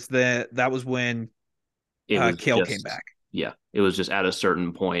 because that was when Kale came back. Yeah. It was just at a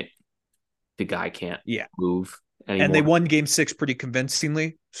certain point, the guy can't move anymore. And they won game 6 pretty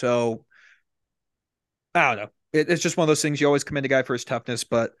convincingly. So I don't know. It's just one of those things. You always commend a guy for his toughness,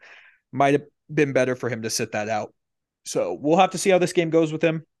 but might have been better for him to sit that out. So we'll have to see how this game goes with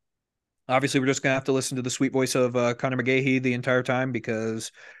him. Obviously, we're just going to have to listen to the sweet voice of Connor McGahey the entire time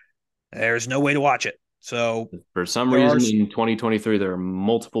because there's no way to watch it. So for some reason in 2023, there are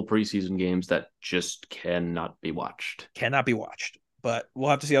multiple preseason games that just cannot be watched. But we'll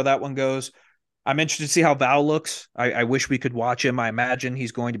have to see how that one goes. I'm interested to see how Val looks. I wish we could watch him. I imagine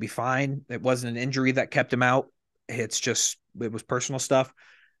he's going to be fine. It wasn't an injury that kept him out. It was personal stuff.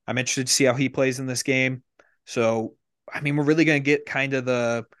 I'm interested to see how he plays in this game. So, I mean, we're really going to get kind of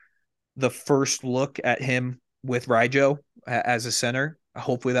the first look at him with Rijo as a center.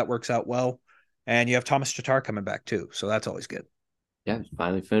 Hopefully that works out well. And you have Thomas Tatar coming back too. So that's always good. Yeah.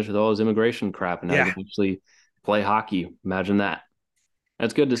 Finally finished with all his immigration crap and now he can actually play hockey. Imagine that.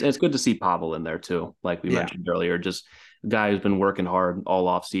 It's good to see Pavel in there too. Like we mentioned earlier, just a guy who's been working hard all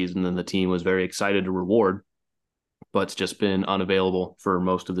off season and the team was very excited to reward, but it's just been unavailable for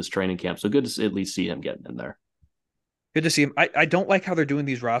most of this training camp. So good to at least see him getting in there. Good to see him. I don't like how they're doing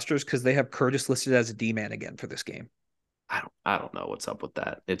these rosters because they have Curtis listed as a D-man again for this game. I don't know what's up with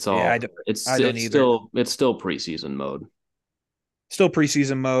that. It's all it's still preseason mode. Still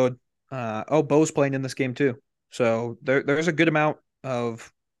preseason mode. Bo's playing in this game too. So there's a good amount of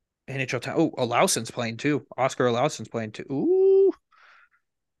NHL time. Oh, Olauson's playing too. Oscar Olauson's playing too. Ooh.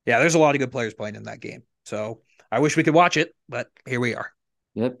 Yeah, there's a lot of good players playing in that game. So I wish we could watch it, but here we are.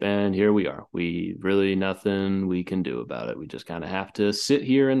 Yep, and here we are. We really nothing we can do about it. We just kind of have to sit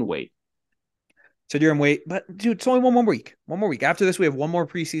here and wait. But dude, it's only one more week. After this, we have one more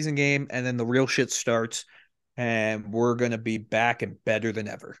preseason game, and then the real shit starts. and we're going to be back and better than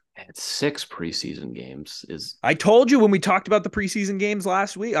ever. And 6 preseason games is. I told you when we talked about the preseason games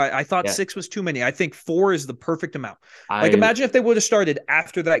last week, I thought Yeah. 6 was too many. I think 4 is the perfect amount. I Imagine if they would have started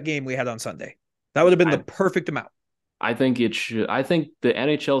after that game we had on Sunday. That would have been the perfect amount. I think it should. I think the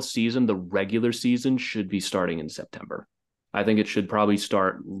NHL season, the regular season, should be starting in September. I think it should probably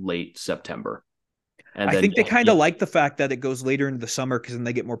start late September. And I think they kind of like the fact that it goes later into the summer because then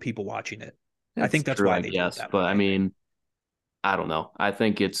they get more people watching it. I think that's true, why I they guess. do it that But way. I mean, I don't know. I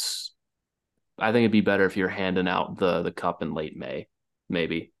think it'd be better if you're handing out the cup in late May,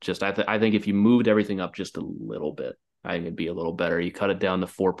 maybe. Just I think if you moved everything up just a little bit, I think it'd be a little better. You cut it down to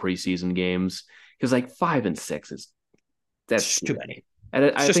 4 preseason games because like 5 and 6 that's too many.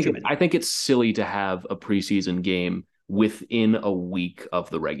 And I think it's silly to have a preseason game within a week of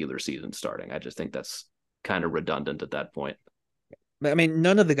the regular season starting. I just think that's kind of redundant at that point. I mean,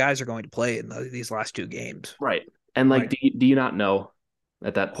 none of the guys are going to play in these last 2 games. Right. And like, right. do you not know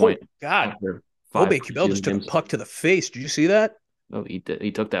at that point? Oh, God. Kobe Kubel just took a puck to the face. Did you see that? Oh, he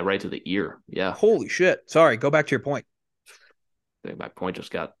took that right to the ear. Yeah. Holy shit. Sorry. Go back to your point. I think my point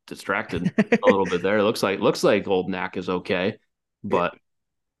just got distracted a little bit there. It looks like old Knack is okay, but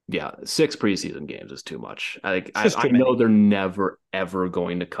yeah, 6 preseason games is too much. I know they're never ever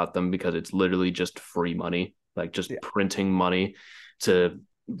going to cut them because it's literally just free money, like just printing money to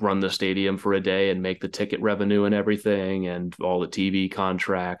run the stadium for a day and make the ticket revenue and everything and all the TV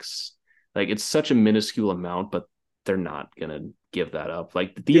contracts. Like it's such a minuscule amount, but they're not gonna give that up.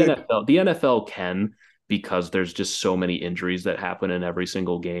 Like the NFL can, because there's just so many injuries that happen in every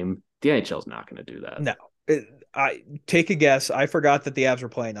single game. The NHL's not going to do that. No. I take a guess. I forgot that the Avs were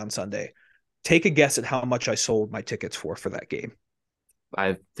playing on Sunday. Take a guess at how much I sold my tickets for that game.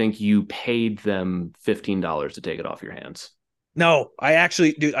 I think you paid them $15 to take it off your hands. No, I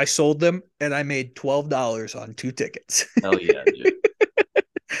sold them and I made $12 on 2 tickets. Hell yeah, dude.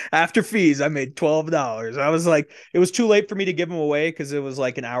 After fees, I made $12. I was like, it was too late for me to give them away because it was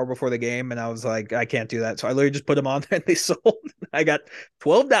like an hour before the game. And I was like, I can't do that. So I literally just put them on there and they sold. I got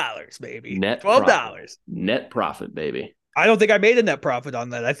 $12, baby. Net $12. Net profit, baby. I don't think I made a net profit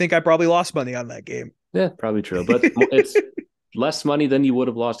on that. I think I probably lost money on that game. Yeah, probably true. But it's less money than you would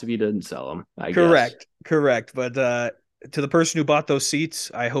have lost if you didn't sell them. Correct. But to the person who bought those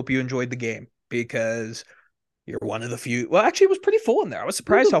seats, I hope you enjoyed the game because you're one of the few. Well, actually, it was pretty full in there. I was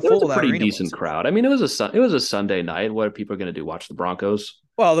surprised how full that arena was. It was a pretty decent crowd. I mean, it was a Sunday night. What are people going to do? Watch the Broncos?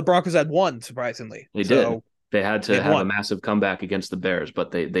 Well, the Broncos had won, surprisingly. They did. They had to have a massive comeback against the Bears,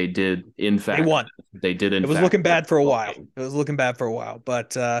 but they did. In fact, they won. They did. It was looking bad for a while.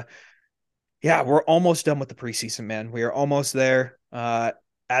 But yeah, we're almost done with the preseason, man. We are almost there.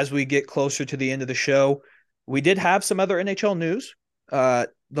 As we get closer to the end of the show, we did have some other NHL news. I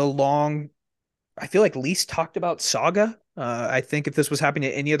feel like least talked about saga. I think if this was happening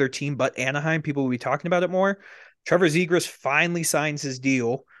to any other team but Anaheim, people would be talking about it more. Trevor Zegras finally signs his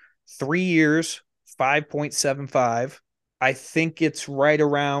deal. 3 years, 5.75. I think it's right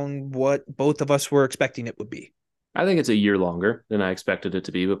around what both of us were expecting it would be. I think it's a year longer than I expected it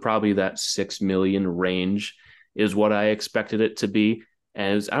to be, but probably that 6 million range is what I expected it to be.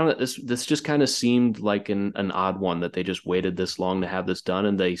 And I don't know, this just kind of seemed like an odd one that they just waited this long to have this done,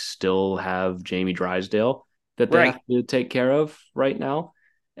 and they still have Jamie Drysdale that they have to take care of right now.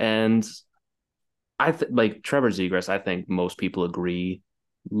 And like Trevor Zegras, I think most people agree,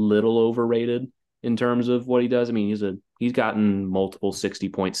 little overrated in terms of what he does. I mean, he's gotten multiple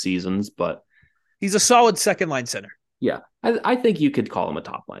 60-point seasons, but he's a solid second line center. Yeah, I think you could call him a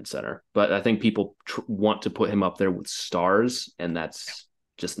top line center, but I think people want to put him up there with stars, and that's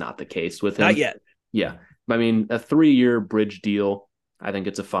just not the case with him. Not yet. Yeah. I mean, a 3-year bridge deal, I think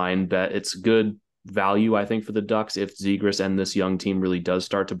it's a fine bet. It's good value, I think, for the Ducks. If Zegras and this young team really does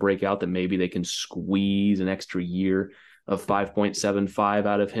start to break out, then maybe they can squeeze an extra year of 5.75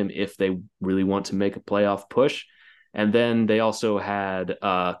 out of him if they really want to make a playoff push. And then they also had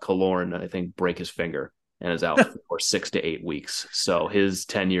Killorn, I think, break his finger and is out for 6 to 8 weeks. So his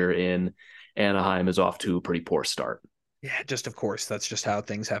tenure in Anaheim is off to a pretty poor start. Yeah, of course, that's just how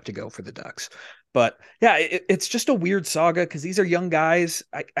things have to go for the Ducks. But yeah, it's just a weird saga because these are young guys.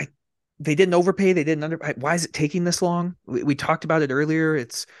 They didn't overpay. They didn't underpay. Why is it taking this long? We talked about it earlier.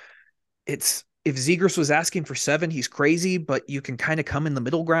 It's if Zegras was asking for 7, he's crazy, but you can kind of come in the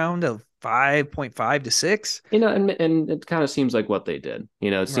middle ground of 5.5 to 6. And it kind of seems like what they did.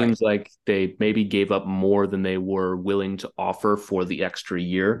 It seems like they maybe gave up more than they were willing to offer for the extra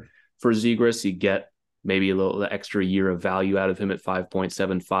year for Zegras. You get maybe a little extra year of value out of him at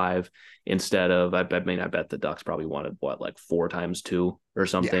 5.75 instead of, I bet the Ducks probably wanted like 4 times 2 or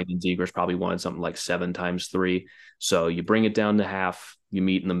something. Yeah. And Zegras probably wanted something like 7 times 3. So you bring it down to half, you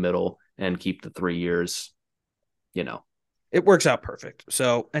meet in the middle and keep the 3 years, It works out perfect.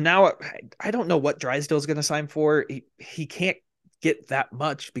 So, and now I don't know what Drysdale's going to sign for. He can't get that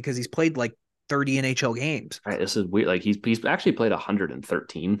much because he's played like 30 NHL games. Right, this is weird. Like he's actually played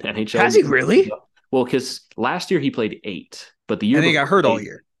 113 NHL. Has he really? Well, because last year he played 8, but the year and he got hurt all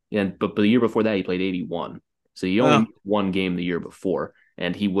year. But the year before that he played 81. So he only missed 1 game the year before,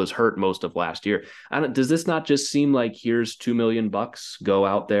 and he was hurt most of last year. Does this not just seem like here's $2 million, go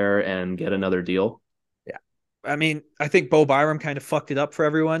out there and get another deal? Yeah, I mean, I think Bo Byram kind of fucked it up for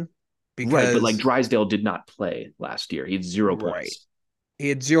everyone because right, but like Drysdale did not play last year. He had 0 points. Right. He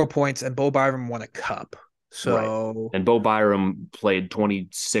had 0 points, and Bo Byram won a cup. So, right. And Bo Byram played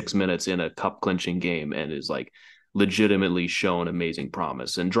 26 minutes in a cup clinching game and is like legitimately shown amazing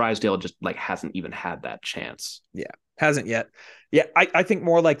promise. And Drysdale just like hasn't even had that chance. Yeah, hasn't yet. Yeah, I think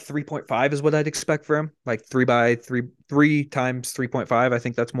more like 3.5 is what I'd expect for him. Like 3 times 3.5. I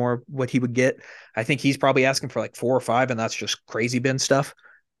think that's more what he would get. I think he's probably asking for like 4 or 5, and that's just crazy bin stuff.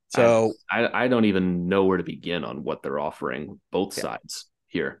 So I don't even know where to begin on what they're offering both sides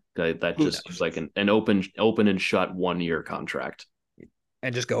here. That just is like an open and shut 1-year contract.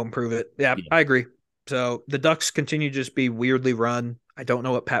 And just go improve it. Yeah, I agree. So the Ducks continue to just be weirdly run. I don't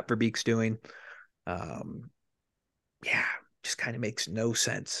know what Pat Verbeek's doing. Just kind of makes no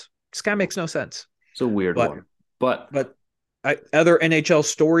sense. Just kind of makes no sense. It's a weird one. But other NHL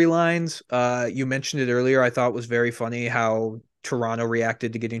storylines, you mentioned it earlier. I thought it was very funny how Toronto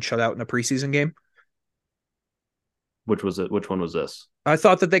reacted to getting shut out in a preseason game. Which was it? Which one was this? I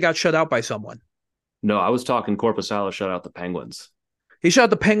thought that they got shut out by someone. No, I was talking Korpisalo shut out the Penguins. He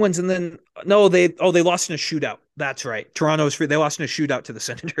shot the Penguins, and then they lost in a shootout. That's right. Toronto was free. They lost in a shootout to the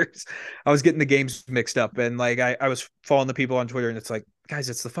Senators. I was getting the games mixed up, and like I was following the people on Twitter, and it's like, guys,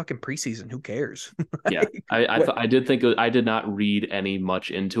 it's the fucking preseason. Who cares? Yeah, I did think I did not read any much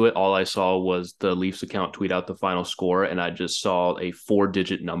into it. All I saw was the Leafs account tweet out the final score, and I just saw a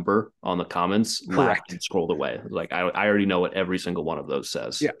 4-digit number on the comments. Correct. And scrolled away. Like I already know what every single one of those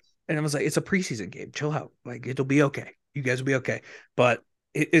says. Yeah, and I was like, it's a preseason game. Chill out. Like it'll be okay. You guys will be okay. But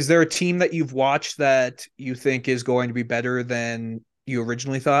is there a team that you've watched that you think is going to be better than you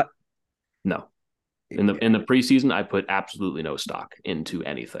originally thought? No. In the preseason, I put absolutely no stock into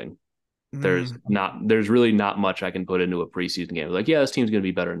anything. There's really not much I can put into a preseason game. Like, yeah, this team's going to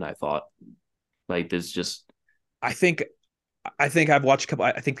be better than I thought. Like, there's just. I think I've watched a couple.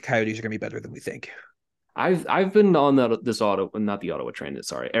 I think the Coyotes are going to be better than we think. I've been on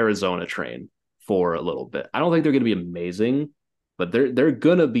Arizona train for a little bit. I don't think they're going to be amazing, but they're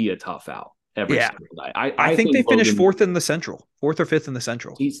going to be a tough out every single night. I think they finished 4th in the Central, 4th or 5th in the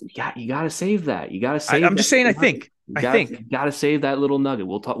Central. You got to save that. You got to save. I'm just saying. I think you got to save that little nugget.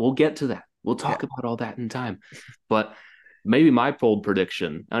 We'll get to that. We'll talk about all that in time. But maybe my bold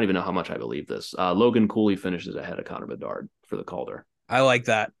prediction. I don't even know how much I believe this. Logan Cooley finishes ahead of Connor Bedard for the Calder. I like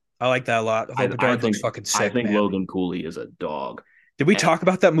that. I like that a lot. Bedard looks fucking sick. I think man. Logan Cooley is a dog. Did we talk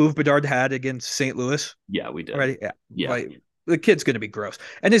about that move Bedard had against St. Louis? Yeah, we did. Already? Yeah. Like, the kid's going to be gross.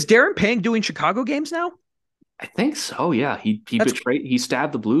 And is Darren Pang doing Chicago games now? I think so, yeah. He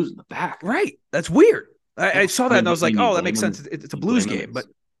stabbed the Blues in the back. Right. That's weird. I saw that and I was like, oh, that makes sense. It's a Blues game. But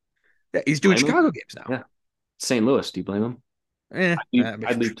yeah, he's doing Chicago games now. Yeah. St. Louis, do you blame him?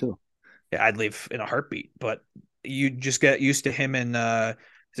 I'd leave too. Yeah, I'd leave in a heartbeat. But you just get used to him and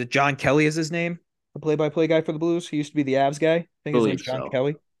is it John Kelly is his name? The play-by-play guy for the Blues. He used to be the Avs guy. I think his name's John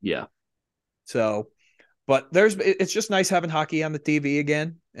Kelly. Yeah. So, but it's just nice having hockey on the TV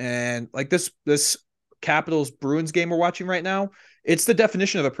again. And like this Capitals Bruins game we're watching right now, it's the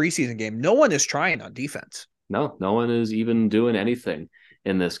definition of a preseason game. No one is trying on defense. No one is even doing anything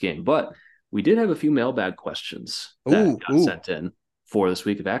in this game. But we did have a few mailbag questions that got sent in for this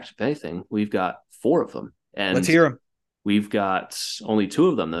week of Action. If anything, we've got 4 of them. And let's hear them. We've got only 2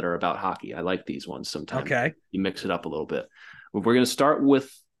 of them that are about hockey. I like these ones sometimes. Okay. You mix it up a little bit. We're going to start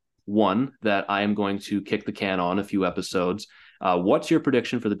with one that I am going to kick the can on a few episodes. What's your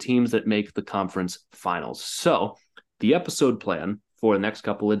prediction for the teams that make the conference finals? So the episode plan for the next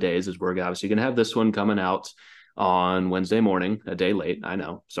couple of days is we're obviously going to have this one coming out on Wednesday morning, a day late. I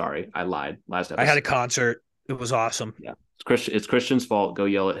know. Sorry. I lied. Last episode. I had a concert. It was awesome. Yeah. It's Christian's fault. Go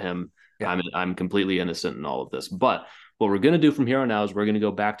yell at him. Yeah. I'm completely innocent in all of this. But what we're going to do from here on out is we're going to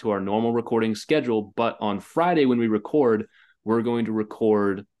go back to our normal recording schedule. But on Friday when we record, we're going to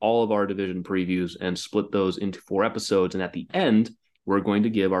record all of our division previews and split those into 4 episodes. And at the end, we're going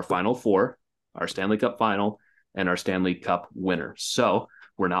to give our final 4 our Stanley Cup final, and our Stanley Cup winner. So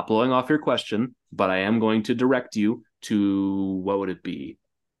we're not blowing off your question, but I am going to direct you to, what would it be?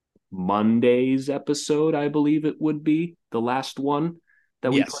 Monday's episode, I believe it would be the last one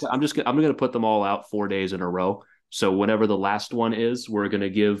that we. Yes. I'm going to put them all out 4 days in a row. So whenever the last one is, we're going to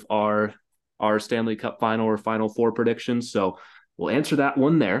give our Stanley Cup final or Final Four predictions. So we'll answer that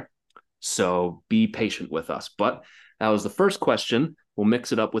one there. So be patient with us. But that was the first question. We'll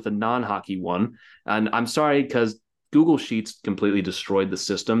mix it up with a non-hockey one. And I'm sorry because Google Sheets completely destroyed the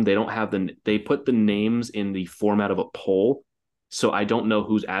system. They don't have they put the names in the format of a poll. So I don't know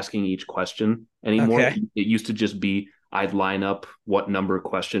who's asking each question anymore. Okay. It used to just be I'd line up what number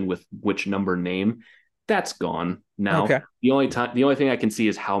question with which number name. That's gone now. Okay. The only thing I can see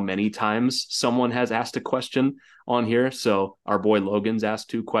is how many times someone has asked a question on here. So our boy Logan's asked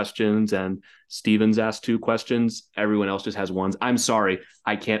 2 questions and Steven's asked 2 questions. Everyone else just has ones. I'm sorry,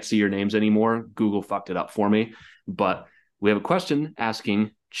 I can't see your names anymore. Google fucked it up for me. But we have a question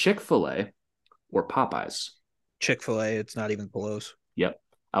asking Chick-fil-A or Popeyes. Chick-fil-A, it's not even close. Yep.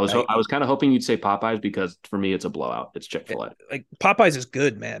 I was kind of hoping you'd say Popeyes because for me it's a blowout. It's Chick-fil-A. Like Popeyes is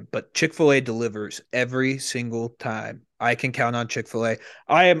good, man, but Chick-fil-A delivers every single time. I can count on Chick-fil-A.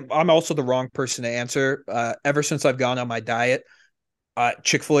 I'm also the wrong person to answer. Ever since I've gone on my diet,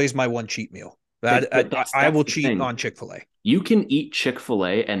 Chick-fil-A is my one cheat meal. I will cheat on Chick-fil-A. You can eat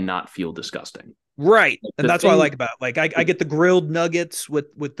Chick-fil-A and not feel disgusting. Right. And that's what I like about it. Like I get the grilled nuggets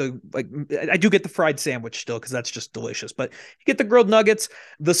with the, like, I do get the fried sandwich still because that's just delicious, but you get the grilled nuggets.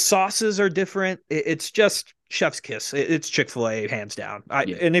 The sauces are different. It's just chef's kiss. It's Chick-fil-A hands down.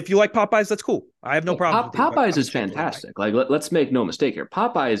 And if you like Popeyes, that's cool. I have no problem. Popeyes is fantastic. Like let's make no mistake here.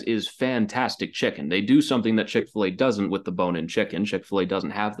 Popeyes is fantastic chicken. They do something that Chick-fil-A doesn't with the bone-in chicken. Chick-fil-A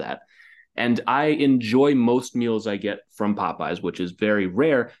doesn't have that. And I enjoy most meals I get from Popeyes, which is very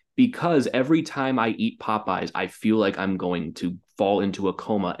rare because every time I eat Popeyes, I feel like I'm going to fall into a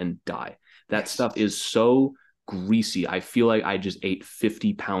coma and die. That stuff is so greasy. I feel like I just ate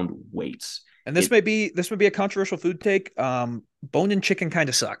 50-pound weights. And this may be a controversial food take. Bone-in chicken kind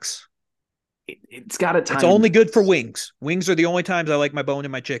of sucks. It's got a time. It's only good for wings. Wings are the only times I like my bone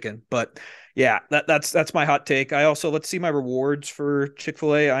in my chicken. But yeah, that's my hot take. I also, let's see my rewards for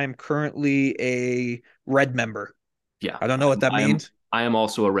Chick-fil-A. I am currently a Red member. Yeah. I don't know what that means. I am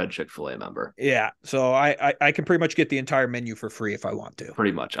also a Red Chick-fil-A member. Yeah. So I can pretty much get the entire menu for free if I want to.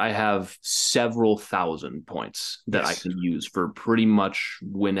 Pretty much. I have several thousand points that I can use for pretty much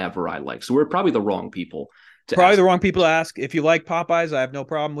whenever I like. So we're probably the wrong people. The wrong people to ask. If you like Popeyes, I have no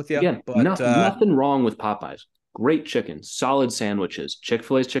problem with you. Again, but nothing wrong with Popeyes. Great chicken, solid sandwiches.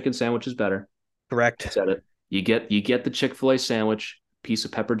 Chick-fil-A's chicken sandwich is better. Correct. I said it. You get the Chick-fil-A sandwich, piece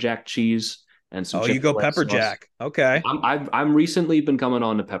of pepper jack cheese, and some. You go pepper sauce. jack. Okay. I'm recently been coming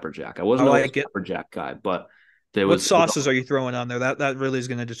on to pepper jack. I wasn't always a pepper jack guy, but what sauces are you throwing on there? That really is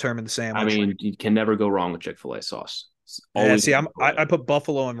going to determine the sandwich. I mean, you can never go wrong with Chick-fil-A sauce. Yeah, see, I put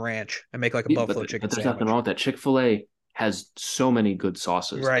buffalo and ranch and make like a buffalo chicken but there's sandwich. nothing wrong with that. Chick-fil-A has so many good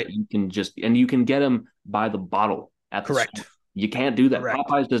sauces. Right. That you can get them by the bottle at the Correct. store. You can't do that. Correct.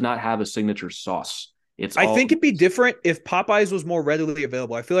 Popeyes does not have a signature sauce. I think it'd be different if Popeyes was more readily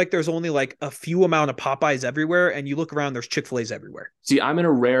available. I feel like there's only like a few amount of Popeyes everywhere, and you look around, there's Chick-fil-A's everywhere. See, I'm in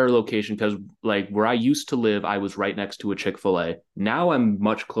a rare location because like where I used to live, I was right next to a Chick-fil-A. Now I'm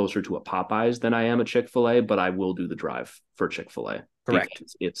much closer to a Popeyes than I am a Chick-fil-A, but I will do the drive for Chick-fil-A. Correct.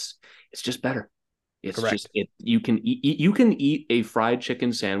 It's just better. It's Correct. you can eat a fried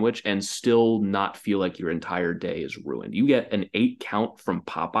chicken sandwich and still not feel like your entire day is ruined. You get an 8 count from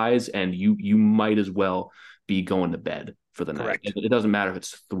Popeyes and you might as well be going to bed for the night. It doesn't matter if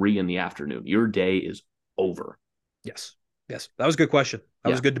it's 3 p.m. Your day is over. Yes. That was a good question. That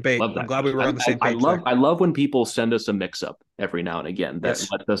was a good debate. I'm glad we were on the same page. I love when people send us a mix up every now and again that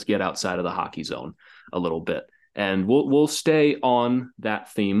lets us get outside of the hockey zone a little bit. And we'll stay on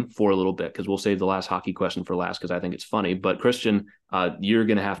that theme for a little bit because we'll save the last hockey question for last because I think it's funny. But Christian, you're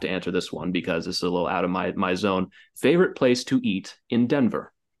going to have to answer this one because this is a little out of my zone. Favorite place to eat in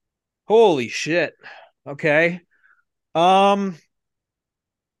Denver? Holy shit. Okay. Wow.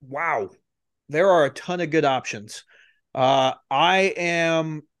 There are a ton of good options.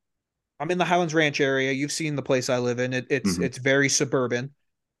 I'm in the Highlands Ranch area. You've seen the place I live in. It's very suburban.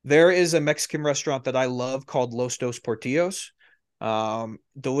 There is a Mexican restaurant that I love called Los Dos Portillos.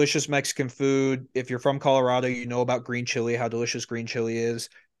 Delicious Mexican food. If you're from Colorado, you know about green chili, how delicious green chili is.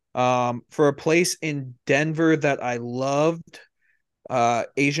 For a place in Denver that I loved,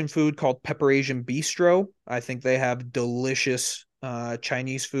 Asian food called Pepper Asian Bistro. I think they have delicious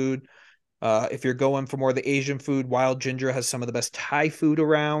Chinese food. If you're going for more of the Asian food, Wild Ginger has some of the best Thai food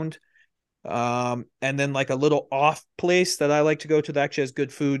around. And then like a little off place that I like to go to that actually has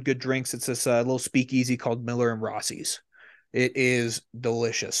good food, good drinks. It's this little speakeasy called Miller and Rossi's. It is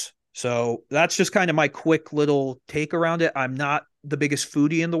delicious. So that's just kind of my quick little take around it. I'm not the biggest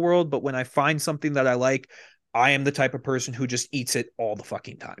foodie in the world, but when I find something that I like, I am the type of person who just eats it all the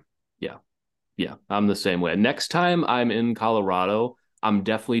fucking time. Yeah. Yeah. I'm the same way. Next time I'm in Colorado, I'm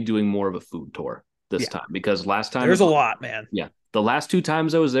definitely doing more of a food tour this time because last time there's a lot, man. Yeah. The last two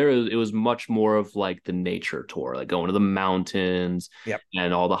times I was there, it was much more of like the nature tour, like going to the mountains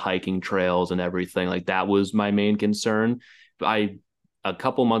and all the hiking trails and everything. Like that was my main concern. A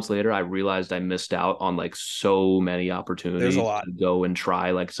couple months later, I realized I missed out on like so many opportunities to go and try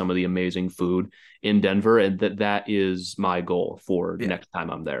like some of the amazing food in Denver. And that is my goal for next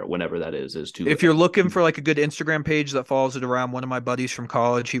time I'm there, whenever that is to. If you're looking for like a good Instagram page that follows it around, one of my buddies from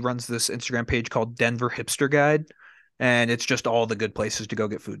college, he runs this Instagram page called Denver Hipster Guide. And it's just all the good places to go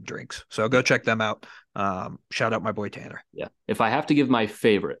get food and drinks. So go check them out. Shout out my boy Tanner. Yeah. If I have to give my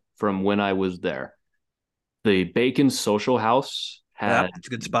favorite from when I was there, the Bacon Social House it's a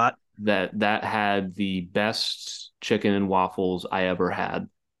good spot. That had the best chicken and waffles I ever had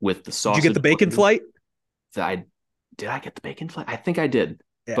with the sausage. Did you get the bacon flight? Did I get the bacon flight? I think I did.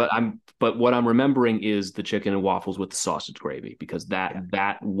 Yeah. But what I'm remembering is the chicken and waffles with the sausage gravy, because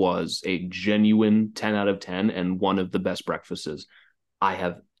that was a genuine 10 out of 10 and one of the best breakfasts I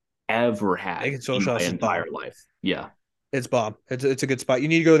have ever had in my entire life. Yeah. It's bomb. It's a good spot. You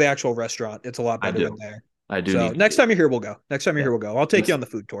need to go to the actual restaurant. It's a lot better than there. I do. So next time you're here, we'll go. I'll take you on the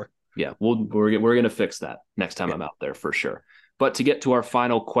food tour. Yeah, we're going to fix that next time I'm out there for sure. But to get to our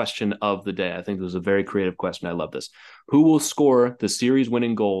final question of the day, I think it was a very creative question. I love this. Who will score the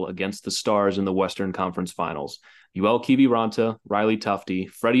series-winning goal against the Stars in the Western Conference Finals? Yoel Kiviranta, Riley Tufte,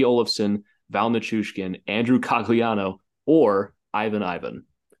 Freddie Olofsson, Val Nichushkin, Andrew Cogliano, or Ivan?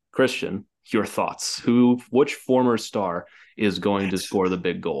 Christian, your thoughts. Which former Star is going to score the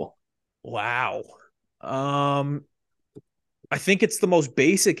big goal? Wow. I think it's the most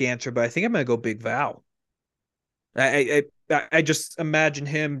basic answer, but I think I'm going to go Big Val. I just imagine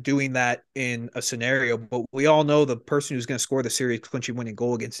him doing that in a scenario, but we all know the person who's going to score the series clinching winning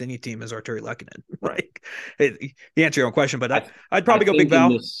goal against any team is Arturi Lehkonen. Like, you answer your own question, but I'd probably go Big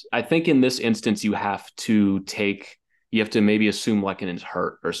Val. I think in this instance, you have to maybe assume Lehkonen's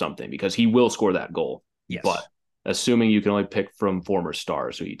hurt or something, because he will score that goal. Yes. But assuming you can only pick from former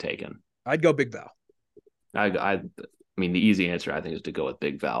Stars, who you taking? I'd go Big Val. I mean, the easy answer, I think, is to go with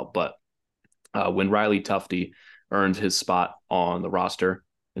Big Val. But when Riley Tufte earned his spot on the roster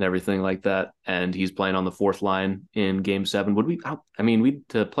and everything like that, and he's playing on the fourth line in Game 7,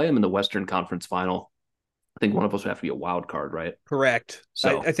 to play him in the Western Conference Final, I think one of us would have to be a wild card, right? Correct.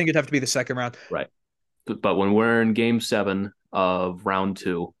 So I think it'd have to be the second round. Right. But when we're in Game 7 of round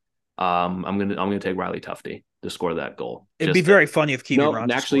 2, I'm gonna take Riley Tufte to score that goal. It'd be very funny if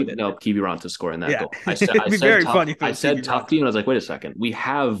Kiviranta scored it. No, Kiviranta scoring that goal. It'd be very funny. I said Tufte, and I was like, wait a second, we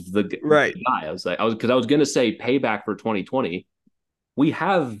have the guy. I was going to say payback for 2020. We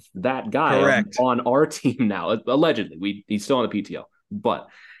have that guy on our team now. Allegedly, he's still on the PTO. But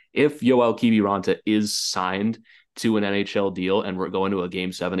if Yoel Kiviranta is signed to an NHL deal and we're going to a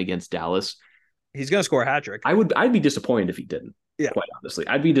Game 7 against Dallas, he's going to score a hat trick. I'd be disappointed if he didn't. Yeah. Quite honestly,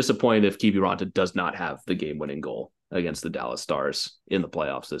 I'd be disappointed if Kiviranta does not have the game-winning goal against the Dallas Stars in the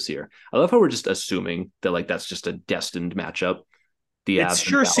playoffs this year. I love how we're just assuming that that's just a destined matchup. It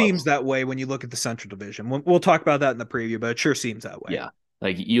sure seems that way when you look at the Central Division. We'll talk about that in the preview, but it sure seems that way. Yeah,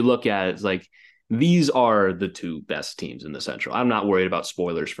 like you look at it, it's like these are the two best teams in the Central. I'm not worried about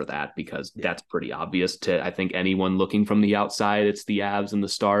spoilers for that, because that's pretty obvious to, I think, anyone looking from the outside. It's the Avs and the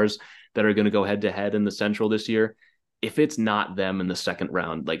Stars that are going to go head-to-head in the Central this year. If it's not them in the second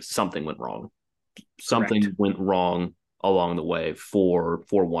round, like something went wrong. Something went wrong along the way for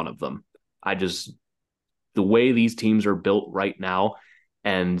one of them. The way these teams are built right now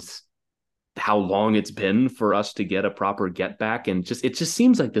and how long it's been for us to get a proper get back, and it just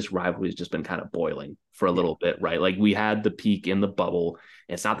seems like this rivalry has just been kind of boiling for a little bit, right? Like we had the peak in the bubble.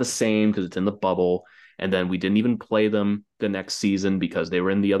 It's not the same because it's in the bubble. And then we didn't even play them the next season because they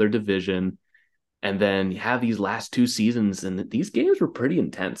were in the other division. And then you have these last 2 seasons, and these games were pretty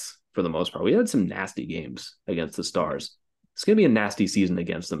intense for the most part. We had some nasty games against the Stars. It's going to be a nasty season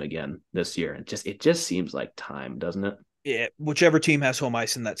against them again this year. It just seems like time, doesn't it? Yeah, whichever team has home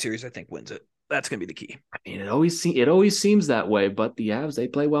ice in that series, I think, wins it. That's going to be the key. I mean, it always seems that way, but the Avs, they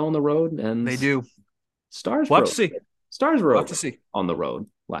play well on the road, and they do. Stars we'll have to see. Stars were on the road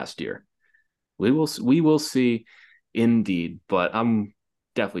last year. We will see, indeed. But I'm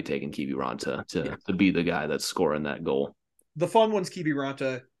definitely taking Kiviranta to be the guy that's scoring that goal. The fun one's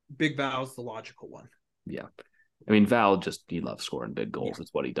Kiviranta. Big Val's the logical one. Yeah. I mean, Val he loves scoring big goals. Yeah.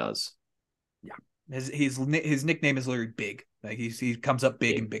 It's what he does. Yeah. His nickname is literally Big. Like he comes up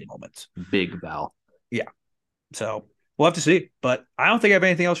big in big moments. Big Val. Yeah. So we'll have to see. But I don't think I have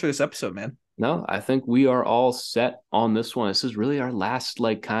anything else for this episode, man. No, I think we are all set on this one. This is really our last,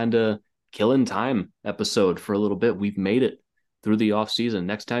 like, kind of killing time episode for a little bit. We've made it through the off season.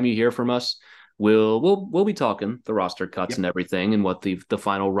 Next time you hear from us, we'll be talking the roster cuts and everything and what the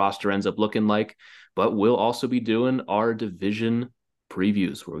final roster ends up looking like. But we'll also be doing our division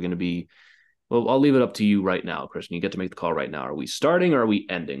previews. We're going to be, well, I'll leave it up to you right now, Christian. You get to make the call right now. Are we starting or are we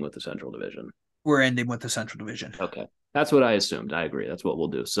ending with the Central Division? We're ending with the Central Division. Okay. That's what I assumed. I agree. That's what we'll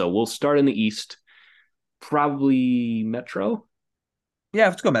do. So we'll start in the East, probably Metro. Yeah,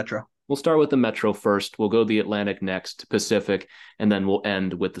 let's go Metro. We'll start with the Metro first. We'll go the Atlantic next, Pacific, and then we'll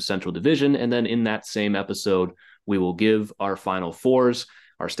end with the Central Division. And then in that same episode, we will give our Final Fours,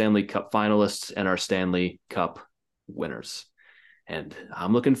 our Stanley Cup finalists, and our Stanley Cup winners. And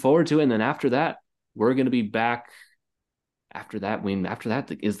I'm looking forward to it. And then after that, we're going to be back. After that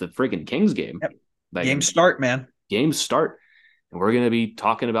is the freaking Kings game. Yep. Game start, man. Games start. And we're going to be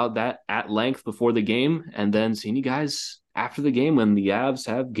talking about that at length before the game and then seeing you guys after the game when the Avs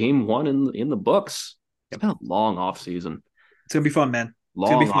have game one in the books. It's been a long off season. It's going to be fun, man.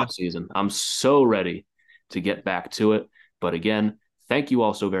 Long off season. I'm so ready to get back to it. But again, thank you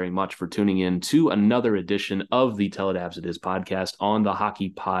all so very much for tuning in to another edition of the Tell It Avs It Is podcast on the Hockey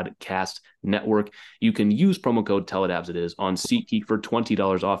Podcast Network. You can use promo code Tell It Avs It Is on SeatGeek for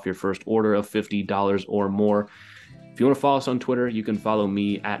 $20 off your first order of $50 or more. If you want to follow us on Twitter, you can follow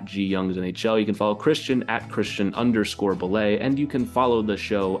me at GYoungsNHL. You can follow Christian at Christian_Belay, and you can follow the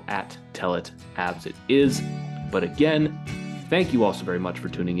show at Tell It Avs It Is. But again, thank you all so very much for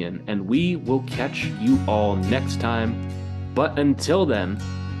tuning in, and we will catch you all next time. But until then,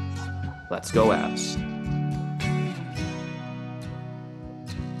 let's go Avs.